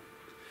time.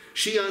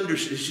 She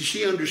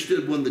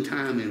understood when the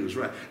timing was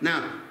right.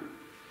 Now,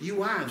 you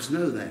wives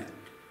know that.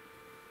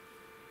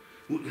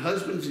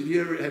 Husbands, have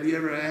you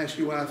ever asked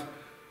your wife,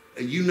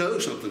 you know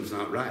something's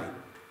not right,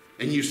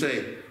 and you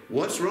say,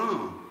 what's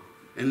wrong?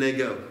 And they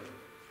go,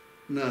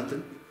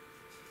 nothing.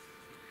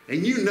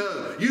 And you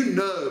know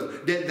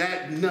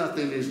that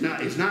nothing is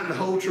not the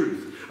whole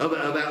truth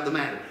about the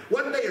matter.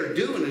 What they are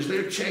doing is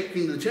they're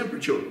checking the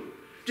temperature.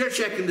 They're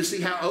checking to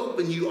see how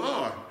open you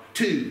are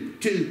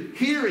to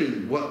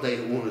hearing what they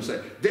want to say.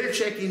 They're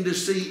checking to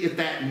see if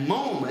that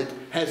moment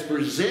has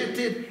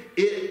presented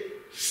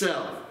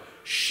itself.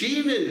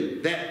 She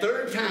knew that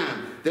 3rd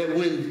time that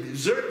when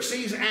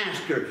Xerxes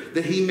asked her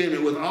that he meant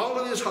it with all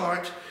of his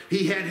heart.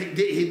 He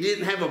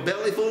didn't have a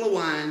belly full of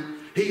wine.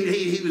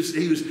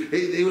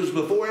 It was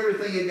before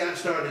everything had got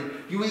started.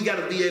 We got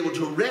to be able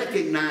to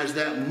recognize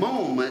that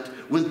moment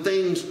when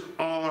things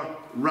are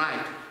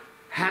right.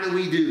 How do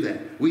we do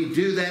that? We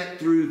do that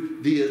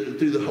through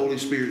the Holy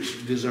Spirit's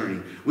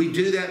discerning. We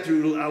do that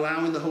through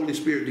allowing the Holy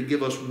Spirit to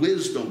give us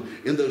wisdom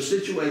in those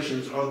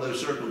situations or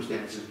those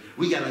circumstances.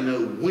 We got to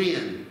know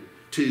when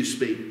to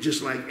speak,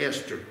 just like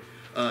Esther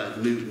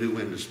knew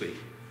when to speak.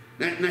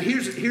 Now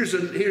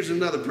here's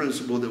another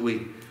principle that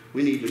we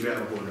need to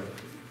grab a hold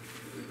of.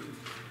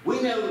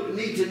 We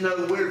need to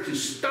know where to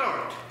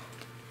start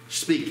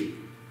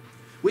speaking.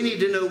 We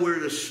need to know where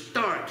to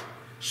start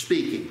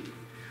speaking.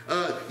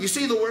 You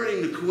see, the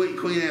wording of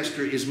Queen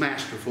Esther is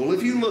masterful.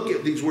 If you look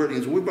at these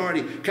wordings, we've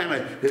already kind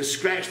of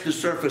scratched the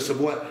surface of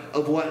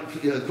what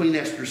Queen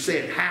Esther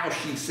said, how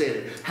she said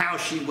it, how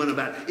she went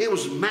about it. It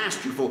was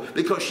masterful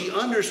because she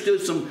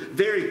understood some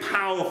very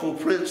powerful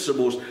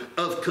principles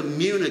of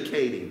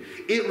communicating.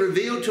 It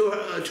revealed to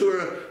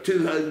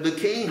the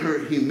king her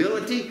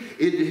humility.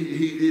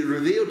 It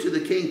revealed to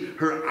the king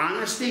her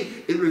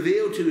honesty. It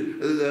revealed to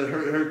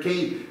her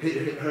king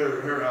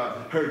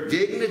her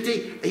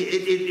dignity.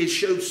 It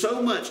showed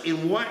so much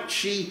in what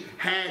she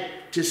had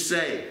to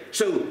say.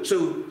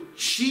 So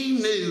she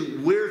knew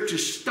where to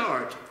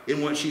start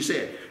in what she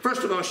said.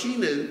 First of all, she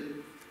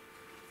knew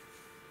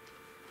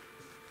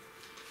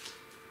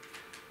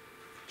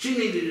she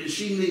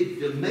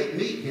needed to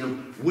meet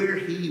him where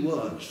he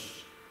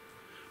was.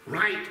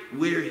 Right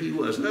where he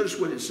was. Notice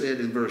what it said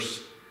in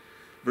verse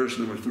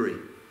number 3.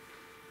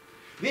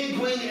 Then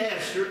Queen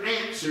Esther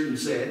answered and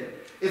said,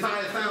 "If I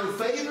have found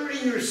favor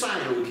in your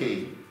sight, O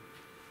king,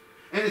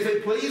 and if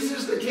it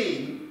pleases the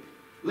king,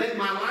 let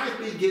my life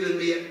be given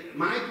me at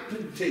my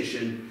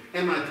petition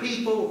and my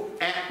people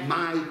at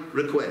my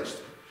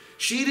request."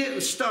 She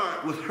didn't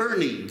start with her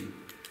need.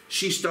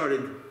 She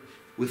started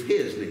with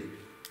his need.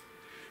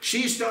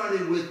 She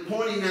started with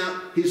pointing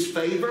out his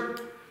favor,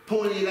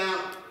 pointing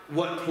out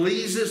what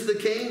pleases the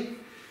king.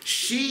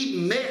 She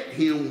met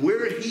him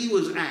where he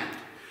was at.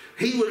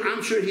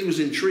 I'm sure he was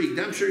intrigued.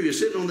 I'm sure you're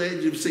sitting on the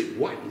edge of the seat.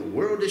 What in the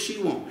world does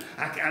she want?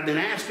 I've been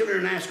asking her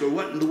and asking her,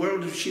 what in the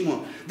world does she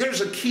want?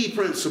 There's a key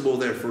principle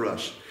there for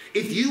us.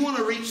 If you want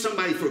to reach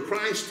somebody for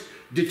Christ,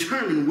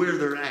 determine where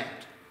they're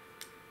at.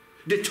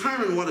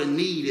 Determine what a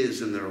need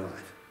is in their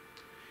life.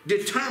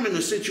 Determine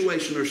the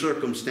situation or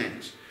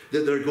circumstance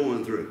that they're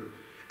going through.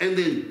 And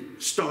then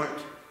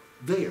start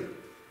there.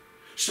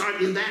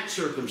 Start in that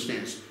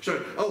circumstance.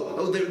 Start,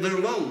 they're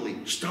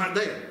lonely. Start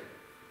there.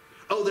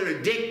 Oh, they're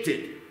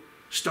addicted.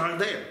 Start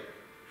there.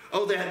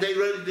 Oh, they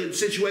run into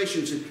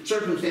situations and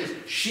circumstances.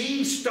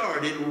 She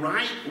started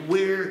right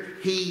where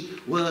he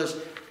was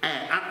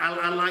at.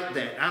 I like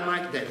that. I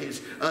like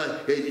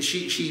that.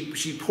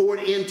 She poured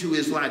into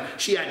his life.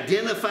 She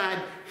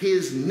identified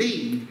his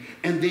need,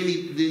 and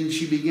then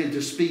she began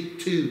to speak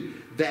to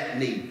that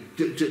need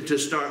to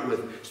start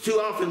with. Too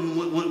often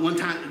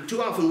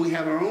we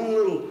have our own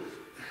little.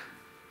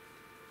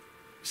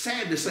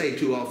 Sad to say,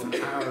 too often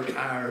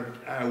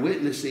our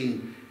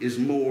witnessing is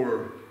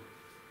more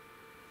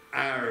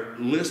our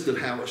list of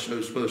how it's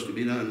supposed to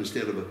be done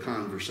instead of a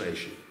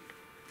conversation.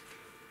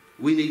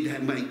 We need to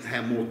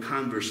have more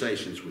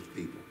conversations with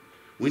people.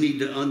 We need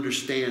to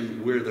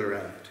understand where they're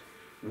at,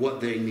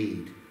 what they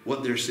need,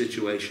 what their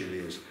situation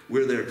is,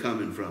 where they're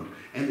coming from.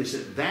 And it's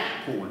at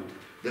that point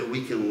that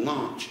we can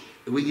launch.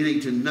 We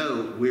need to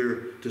know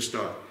where to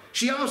start.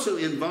 She also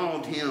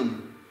involved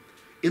him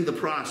in the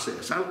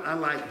process. I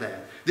like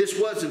that. This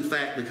was, in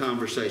fact, the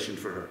conversation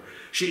for her.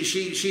 She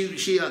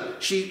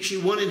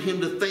wanted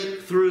him to think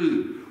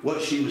through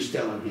what she was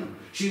telling him.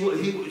 She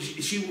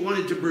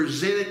wanted to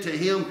present it to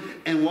him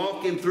and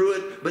walk him through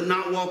it, but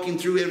not walk him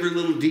through every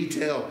little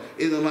detail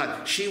in the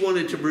life. She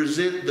wanted to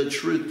present the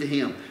truth to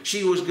him.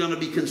 She was going to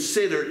be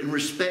considerate and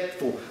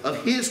respectful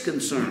of his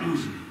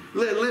concerns.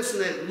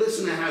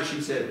 Listen to how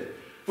she said it.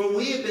 For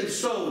we have been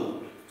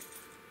sold.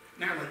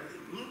 Now,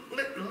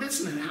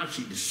 listen to how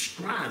she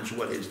describes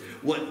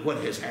what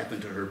has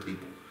happened to her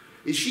people.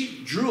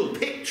 She drew a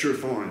picture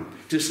for him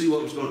to see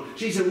what was going on.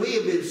 She said, we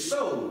have been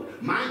sold,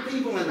 my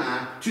people and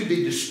I, to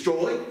be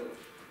destroyed,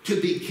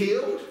 to be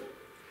killed,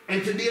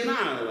 and to be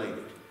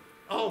annihilated.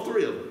 All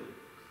three of them.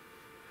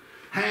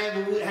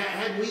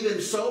 Had we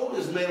been sold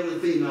as male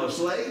and female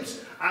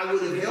slaves, I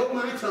would have held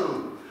my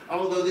tongue,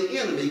 although the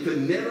enemy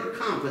could never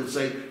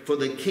compensate for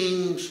the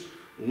king's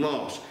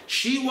loss.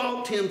 She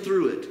walked him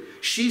through it.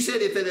 She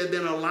said, if it had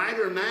been a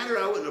lighter matter,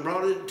 I wouldn't have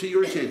brought it to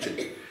your attention.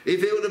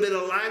 If it would have been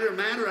a lighter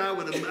matter, I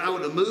would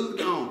have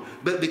moved on.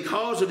 But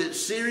because of its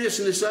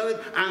seriousness of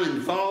it, I'm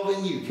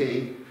involving you,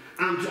 King.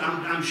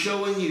 I'm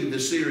showing you the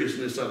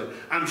seriousness of it.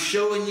 I'm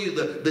showing you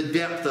the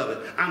depth of it.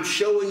 I'm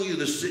showing you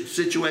the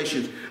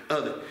situations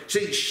of it.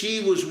 See,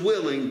 she was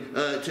willing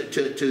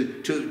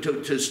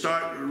to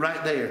start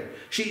right there.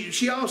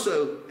 She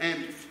also,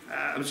 and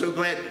I'm so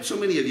glad so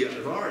many of you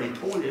have already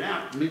pointed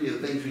out many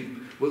of the things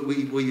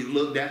we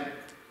looked at.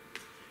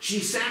 She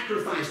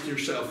sacrificed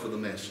herself for the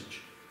message.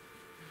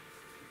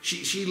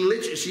 She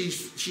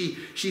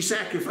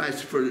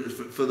sacrificed for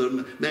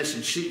the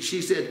message.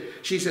 She said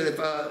if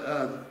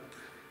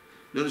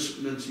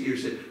notice here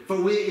said, for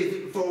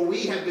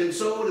we have been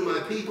sold, and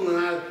my people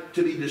and I,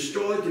 to be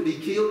destroyed, to be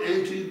killed,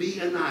 and to be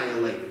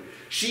annihilated.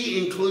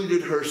 She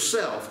included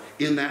herself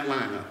in that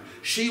lineup.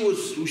 She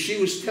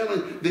was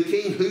telling the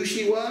king who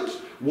she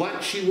was,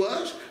 what she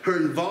was, her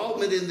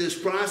involvement in this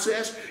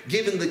process,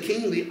 giving the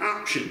king the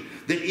option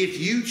that if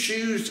you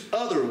choose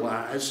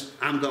otherwise,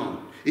 I'm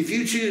gone. If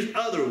you choose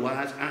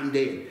otherwise, I'm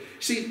dead.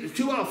 See,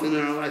 too often in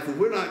our life, if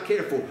we're not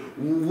careful,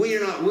 we're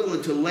not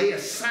willing to lay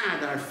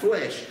aside our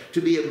flesh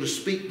to be able to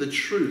speak the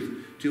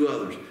truth to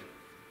others.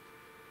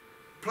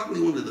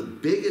 Probably one of the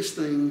biggest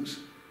things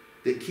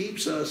that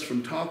keeps us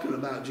from talking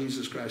about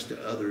Jesus Christ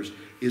to others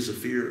is a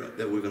fear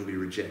that we're going to be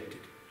rejected.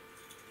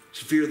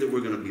 It's a fear that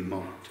we're going to be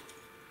mocked.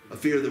 A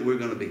fear that we're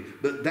going to be.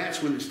 But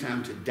that's when it's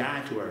time to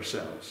die to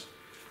ourselves,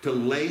 to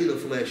lay the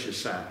flesh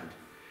aside,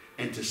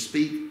 and to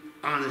speak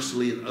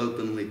honestly and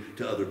openly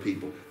to other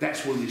people.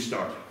 That's where we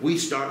start. We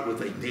start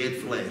with a dead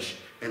flesh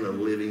and a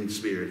living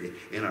spirit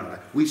in our life.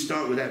 We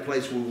start with that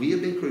place where we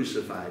have been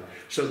crucified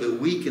so that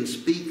we can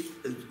speak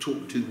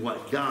to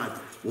what God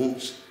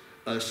wants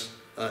us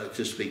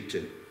to speak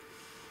to.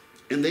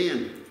 And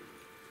then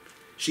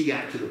she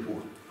got to the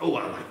point. Oh,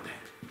 I like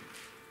that.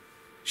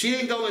 She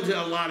didn't go into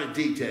a lot of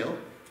detail.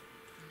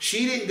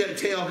 She didn't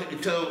tell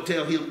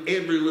him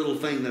every little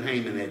thing that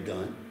Haman had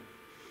done.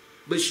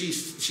 But she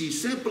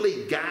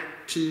simply got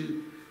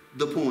to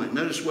the point.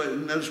 Notice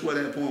what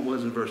that point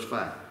was in verse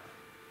 5.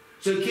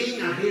 So King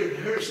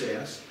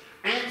Ahasuerus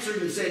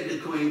answered and said to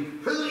the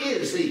queen, who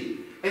is he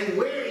and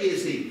where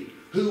is he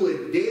who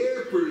would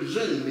dare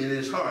presume in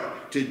his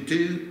heart to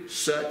do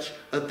such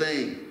a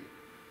thing?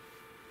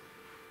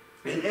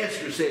 And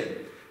Esther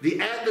said,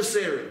 the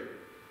adversary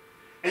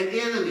and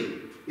enemy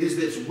is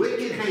this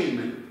wicked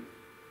Haman.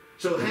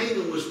 So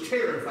Haman was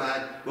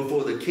terrified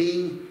before the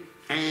king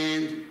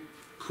and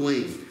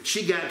queen.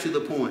 She got to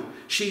the point.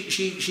 She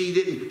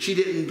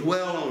didn't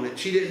dwell on it.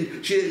 She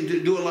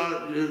didn't do a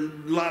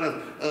lot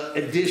of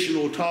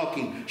additional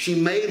talking. She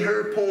made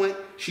her point.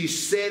 She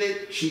said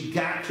it. She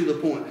got to the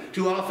point.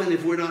 Too often,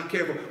 if we're not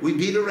careful, we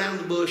beat around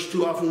the bush.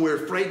 Too often,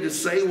 we're afraid to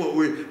say what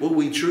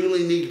we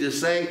truly need to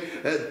say.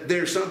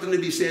 There's something to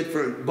be said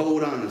for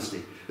bold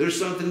honesty. There's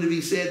something to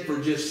be said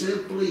for just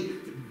simply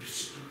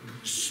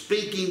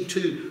speaking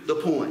to the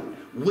point.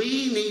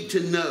 We need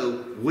to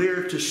know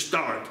where to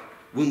start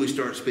when we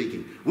start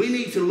speaking. We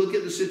need to look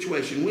at the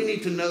situation. We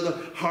need to know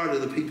the heart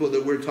of the people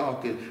that we're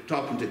talking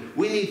to.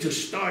 We need to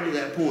start at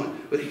that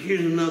point. But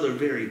here's another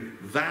very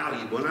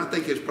valuable, and I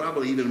think it's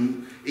probably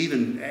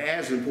even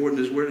as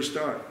important as where to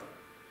start.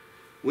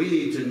 We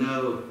need to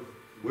know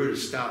where to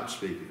stop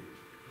speaking.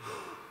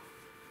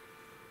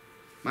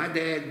 My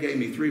dad gave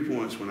me 3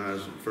 points when I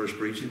was first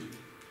preaching.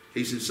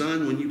 He said,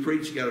 son, when you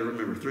preach, you got to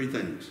remember 3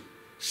 things.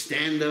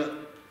 Stand up,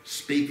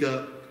 speak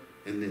up,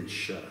 and then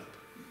shut up.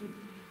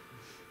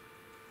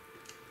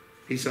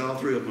 He said all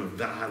 3 of them are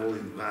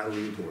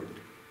vitally important.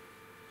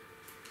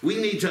 We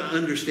need to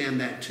understand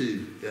that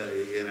too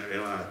in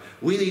our life.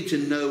 We need to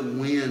know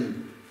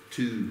when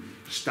to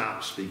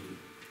stop speaking.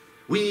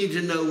 We need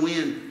to know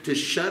when to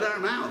shut our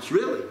mouths,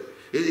 really.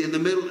 In the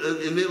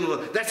middle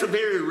of, that's a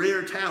very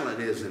rare talent,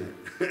 isn't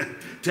it?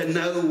 To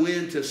know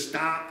when to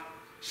stop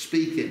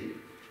speaking.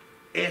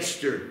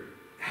 Esther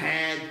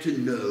had to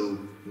know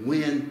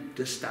when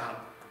to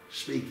stop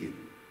speaking.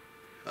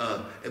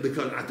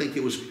 Because I think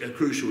it was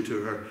crucial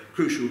to her,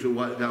 crucial to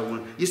what God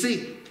wanted. You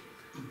see,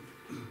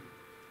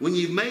 when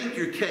you've made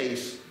your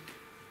case,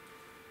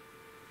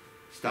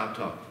 stop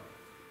talking.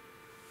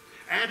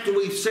 After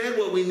we've said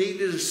what we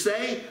needed to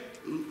say,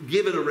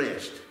 give it a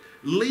rest.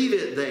 Leave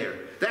it there.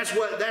 That's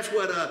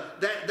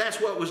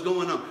what was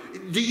going on.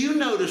 Do you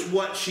notice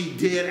what she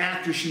did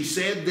after she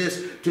said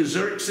this to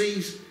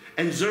Xerxes,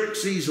 and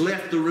Xerxes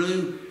left the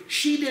room?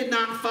 She did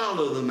not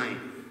follow the man.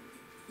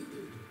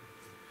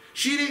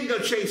 She didn't go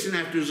chasing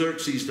after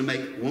Xerxes to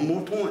make one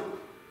more point.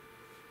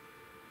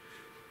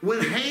 When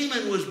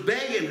Haman was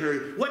begging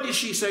her, what did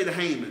she say to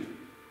Haman?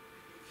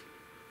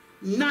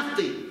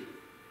 Nothing.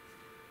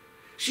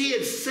 She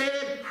had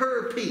said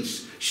her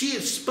piece. She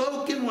had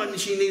spoken what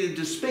she needed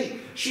to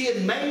speak. She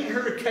had made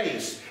her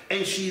case,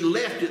 and she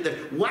left it there.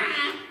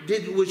 Why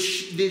did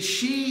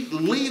she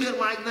leave it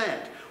like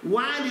that?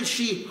 Why did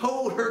she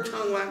hold her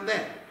tongue like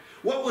that?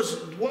 What was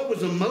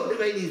the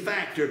motivating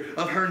factor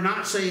of her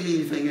not saying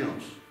anything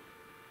else?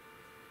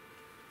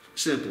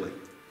 Simply,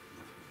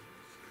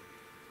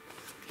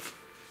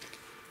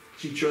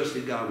 she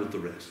trusted God with the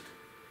rest.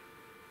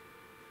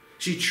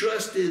 She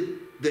trusted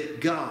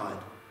that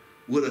God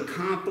would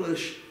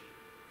accomplish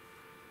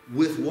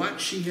with what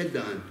she had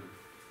done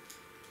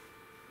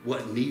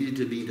what needed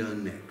to be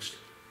done next.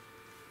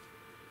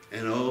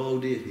 And oh,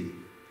 did he.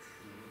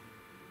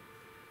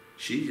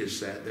 She just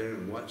sat there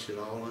and watched it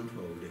all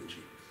unfold, didn't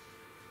she?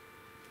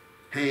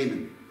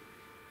 Haman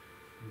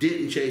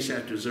didn't chase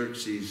after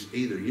Xerxes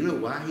either. You know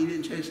why he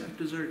didn't chase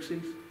after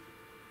Xerxes?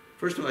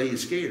 First of all, he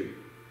was scared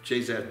to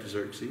chase after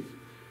Xerxes.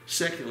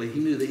 Secondly,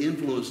 he knew the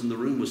influence in the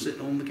room was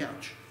sitting on the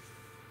couch.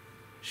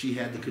 She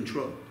had the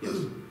control. Yes?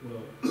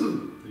 Well,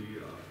 the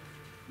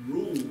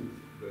rule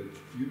that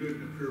you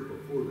didn't appear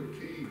before the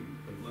king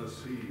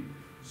unless he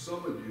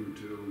summoned you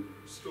to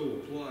still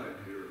applied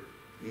here.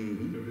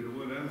 Mm-hmm. If he'd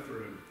went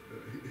after him,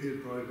 he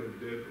had probably been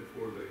dead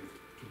before they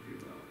took him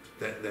out.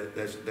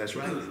 That's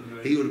right.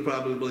 He would have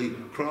probably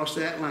crossed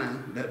that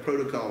line, that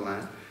protocol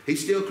line. He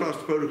still crossed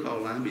the protocol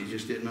line, but he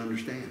just didn't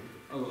understand.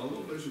 I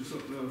want to mention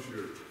something else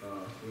here.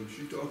 When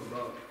she talked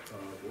about,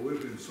 well,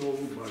 we've been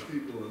sold by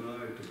people and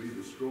I to be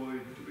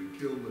destroyed, to be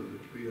killed, and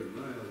to be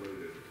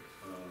annihilated.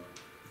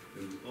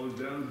 And on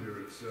down here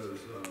it says,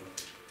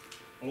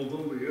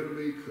 although the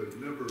enemy could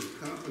never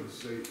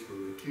compensate for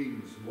the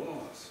king's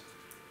loss,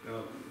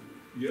 Now,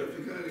 you have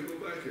to kind of go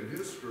back in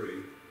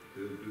history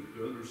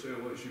to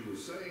understand what she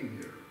was saying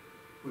here.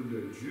 When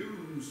the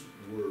Jews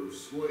were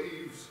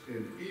slaves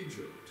in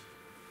Egypt,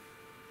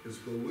 it's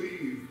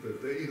believed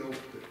that they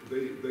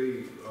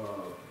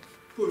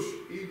pushed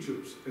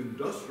Egypt's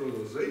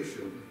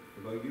industrialization,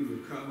 if I use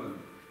a common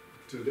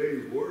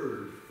today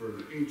word for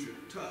an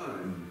ancient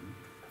time,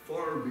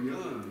 far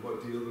beyond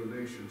what the other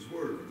nations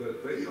were,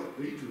 that they helped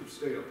Egypt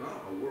stay a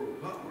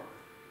world power.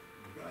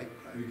 Right.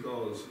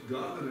 Because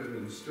God had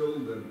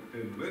instilled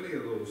in many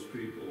of those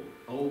people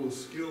all the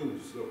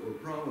skills that were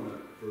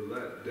prominent for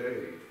that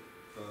day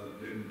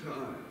in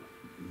time.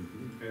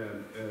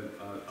 And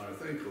I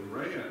think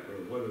Iran,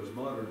 or what is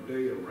modern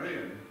day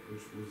Iran,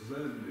 which was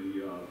then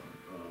the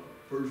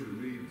Persian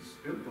Medes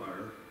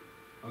Empire,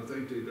 I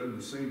think they done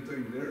the same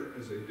thing there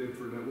as they did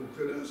for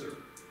Nebuchadnezzar,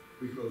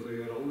 because they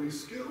had all these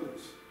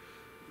skills.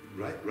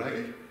 Right.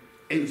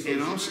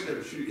 And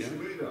Also, she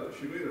made a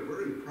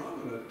very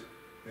prominent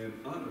and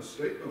honest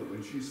statement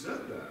when she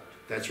said that.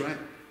 that's right.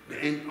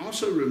 And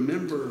also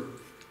remember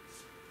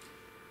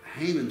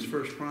Haman's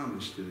first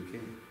promise to the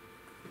king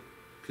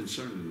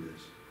concerning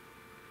this.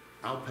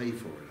 I'll pay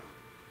for it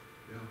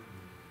all. Yeah.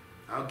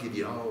 I'll give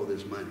you all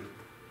this money.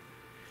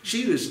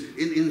 She was,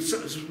 in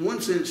one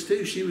sense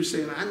too, she was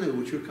saying, I know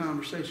what your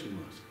conversation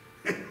was.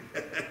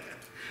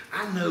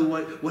 I know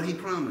what he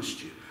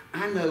promised you.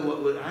 I know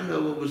what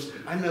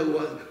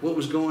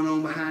was going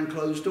on behind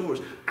closed doors.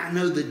 I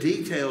know the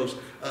details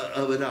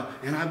of it all,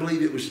 and I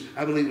believe it was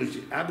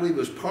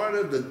part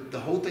of the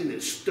whole thing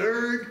that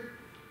stirred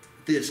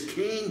this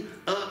king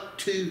up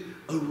to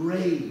a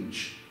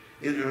rage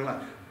in her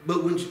life.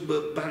 But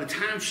by the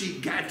time she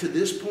got to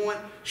this point,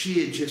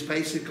 she had just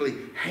basically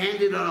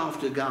handed it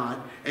off to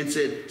God and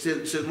said,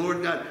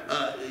 Lord God,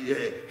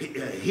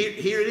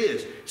 here it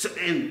is. So,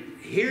 and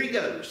here he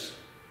goes.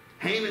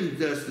 Haman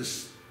does the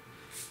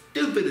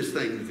stupidest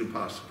thing you can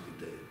possibly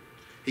do.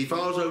 He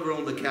falls over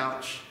on the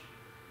couch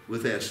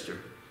with Esther,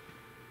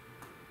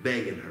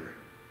 begging her.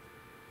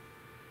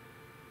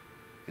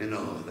 And that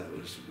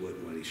wasn't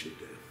what he should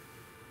do.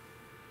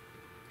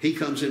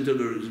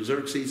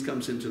 Xerxes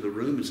comes into the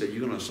room and said,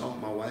 you're going to assault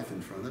my wife in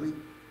front of me?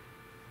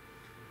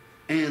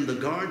 And the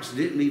guards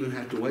didn't even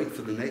have to wait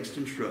for the next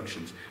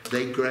instructions.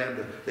 They grabbed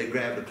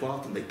a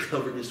cloth and they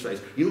covered his face.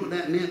 You know what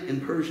that meant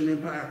in Persian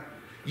Empire?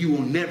 You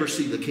will never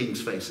see the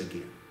king's face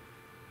again.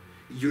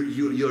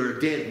 You're a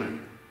dead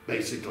man,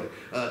 basically.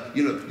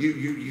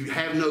 You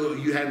have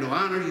no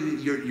honor.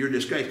 You're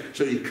disgraced.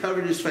 So he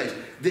covered his face.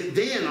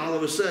 Then all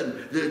of a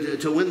sudden,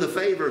 to win the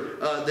favor,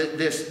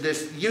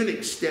 this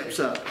eunuch steps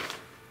up.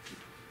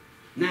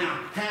 Now,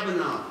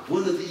 Habanah,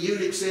 one of the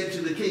eunuchs, said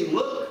to the king,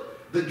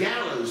 look, the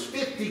gallows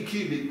 50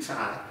 cubits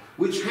high,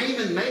 which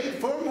Haman made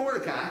for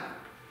Mordecai,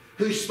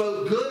 who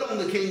spoke good on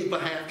the king's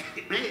behalf.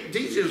 Man,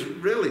 Jesus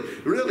really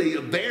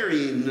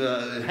burying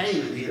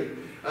Haman here.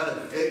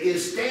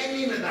 Is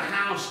standing in the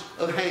house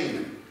of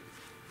Haman.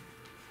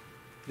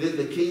 Then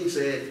the king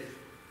said,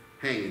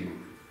 hang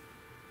him.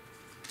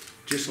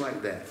 Just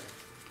like that.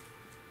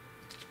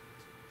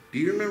 Do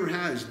you remember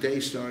how his day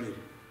started?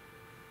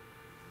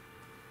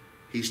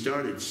 He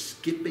started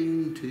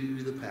skipping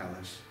to the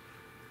palace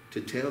to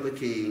tell the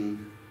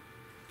king,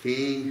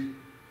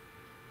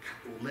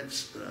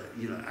 let's,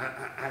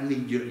 I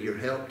need your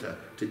help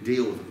to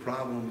deal with the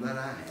problem that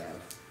I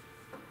have.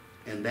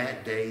 And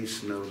that day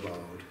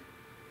snowballed.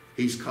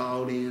 He's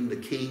called in the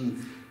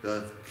king.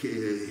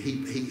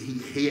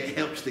 He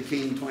helps the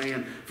king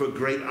plan for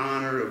great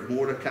honor of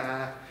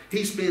Mordecai.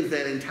 He spends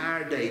that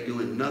entire day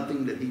doing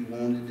nothing that he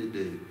wanted to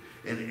do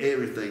and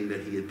everything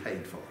that he had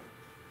paid for.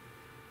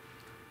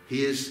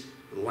 His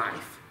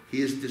life,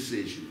 his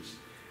decisions,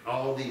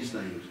 all these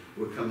things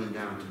were coming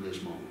down to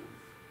this moment.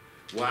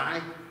 Why?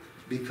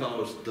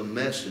 Because the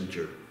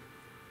messenger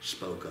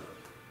spoke up.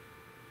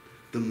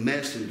 The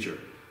messenger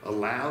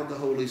allowed the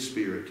Holy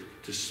Spirit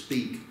to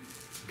speak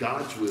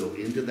God's will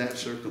into that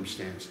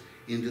circumstance,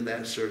 into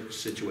that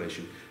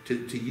situation,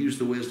 to use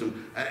the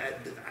wisdom.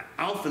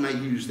 Often I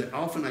use that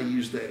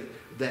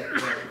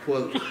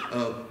quote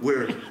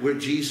where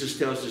Jesus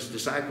tells his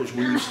disciples,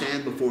 when you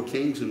stand before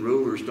kings and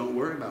rulers, don't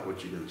worry about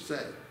what you're going to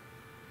say,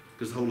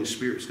 because the Holy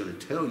Spirit's going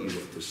to tell you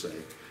what to say.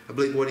 I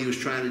believe what he was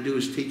trying to do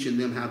is teaching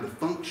them how to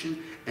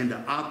function and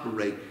to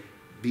operate,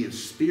 being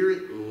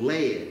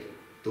Spirit-led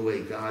the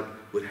way God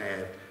would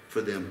have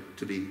for them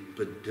to be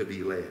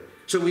led.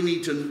 So we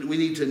need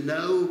to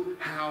know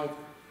how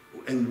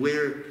and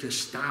where to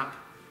stop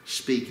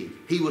speaking.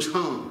 He was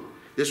hung.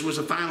 This was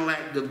a final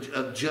act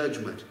of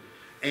judgment.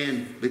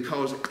 And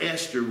because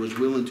Esther was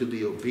willing to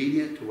be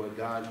obedient to what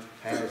God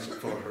has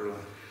for her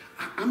life.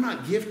 I'm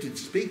not a gifted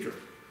speaker.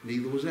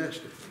 Neither was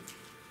Esther.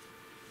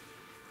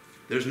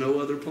 There's no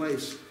other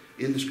place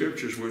in the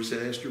scriptures where it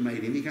said Esther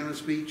made any kind of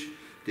speech,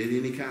 did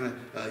any kind of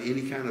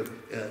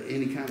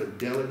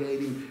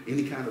delegating,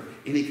 any kind of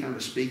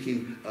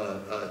speaking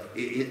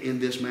in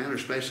this manner,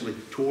 especially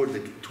toward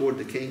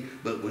the king.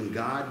 But when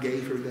God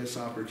gave her this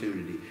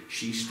opportunity,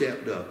 she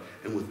stepped up,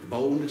 and with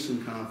boldness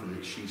and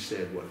confidence, she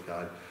said what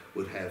God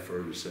would have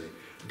for her to say.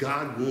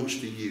 God wants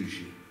to use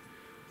you.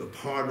 But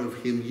part of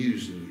him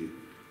using you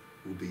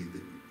will be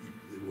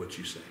what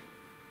you say.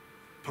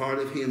 Part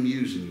of him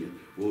using you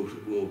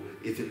will,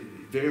 if it,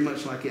 very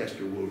much like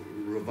Esther, will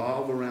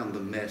revolve around the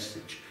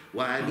message.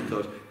 Why?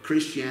 Because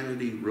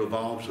Christianity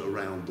revolves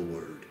around the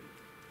Word.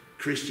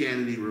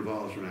 Christianity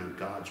revolves around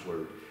God's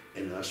Word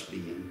and us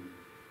being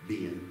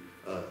the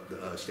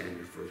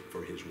standard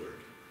for His Word.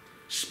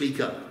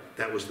 Speak up.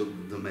 That was the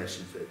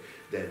message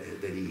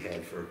that he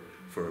had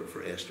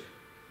for Esther.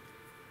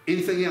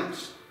 Anything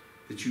else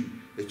that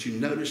you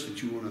noticed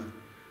that you want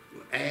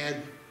to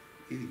add?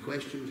 Any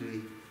questions?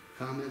 Any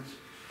comments?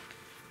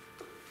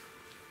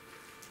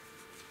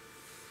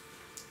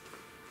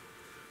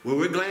 Well,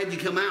 we're glad you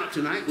come out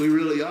tonight. We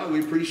really are. We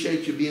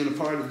appreciate you being a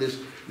part of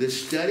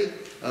this study.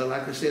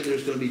 Like I said,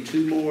 there's going to be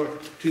two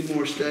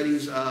more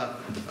studies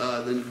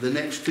the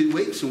next 2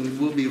 weeks, and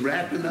we'll be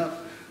wrapping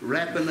up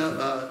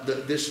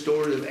this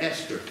story of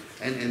Esther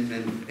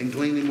and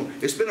gleaning more.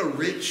 It's been a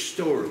rich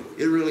story.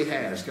 It really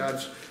has.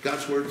 God's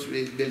word's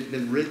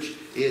been rich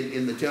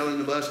in the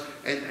telling of us,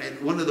 and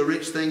one of the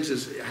rich things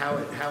is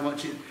how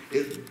much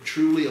it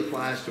truly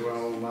applies to our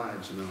own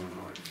lives and our own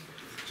hearts.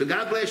 So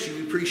God bless you.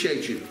 We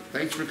appreciate you.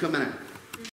 Thanks for coming out.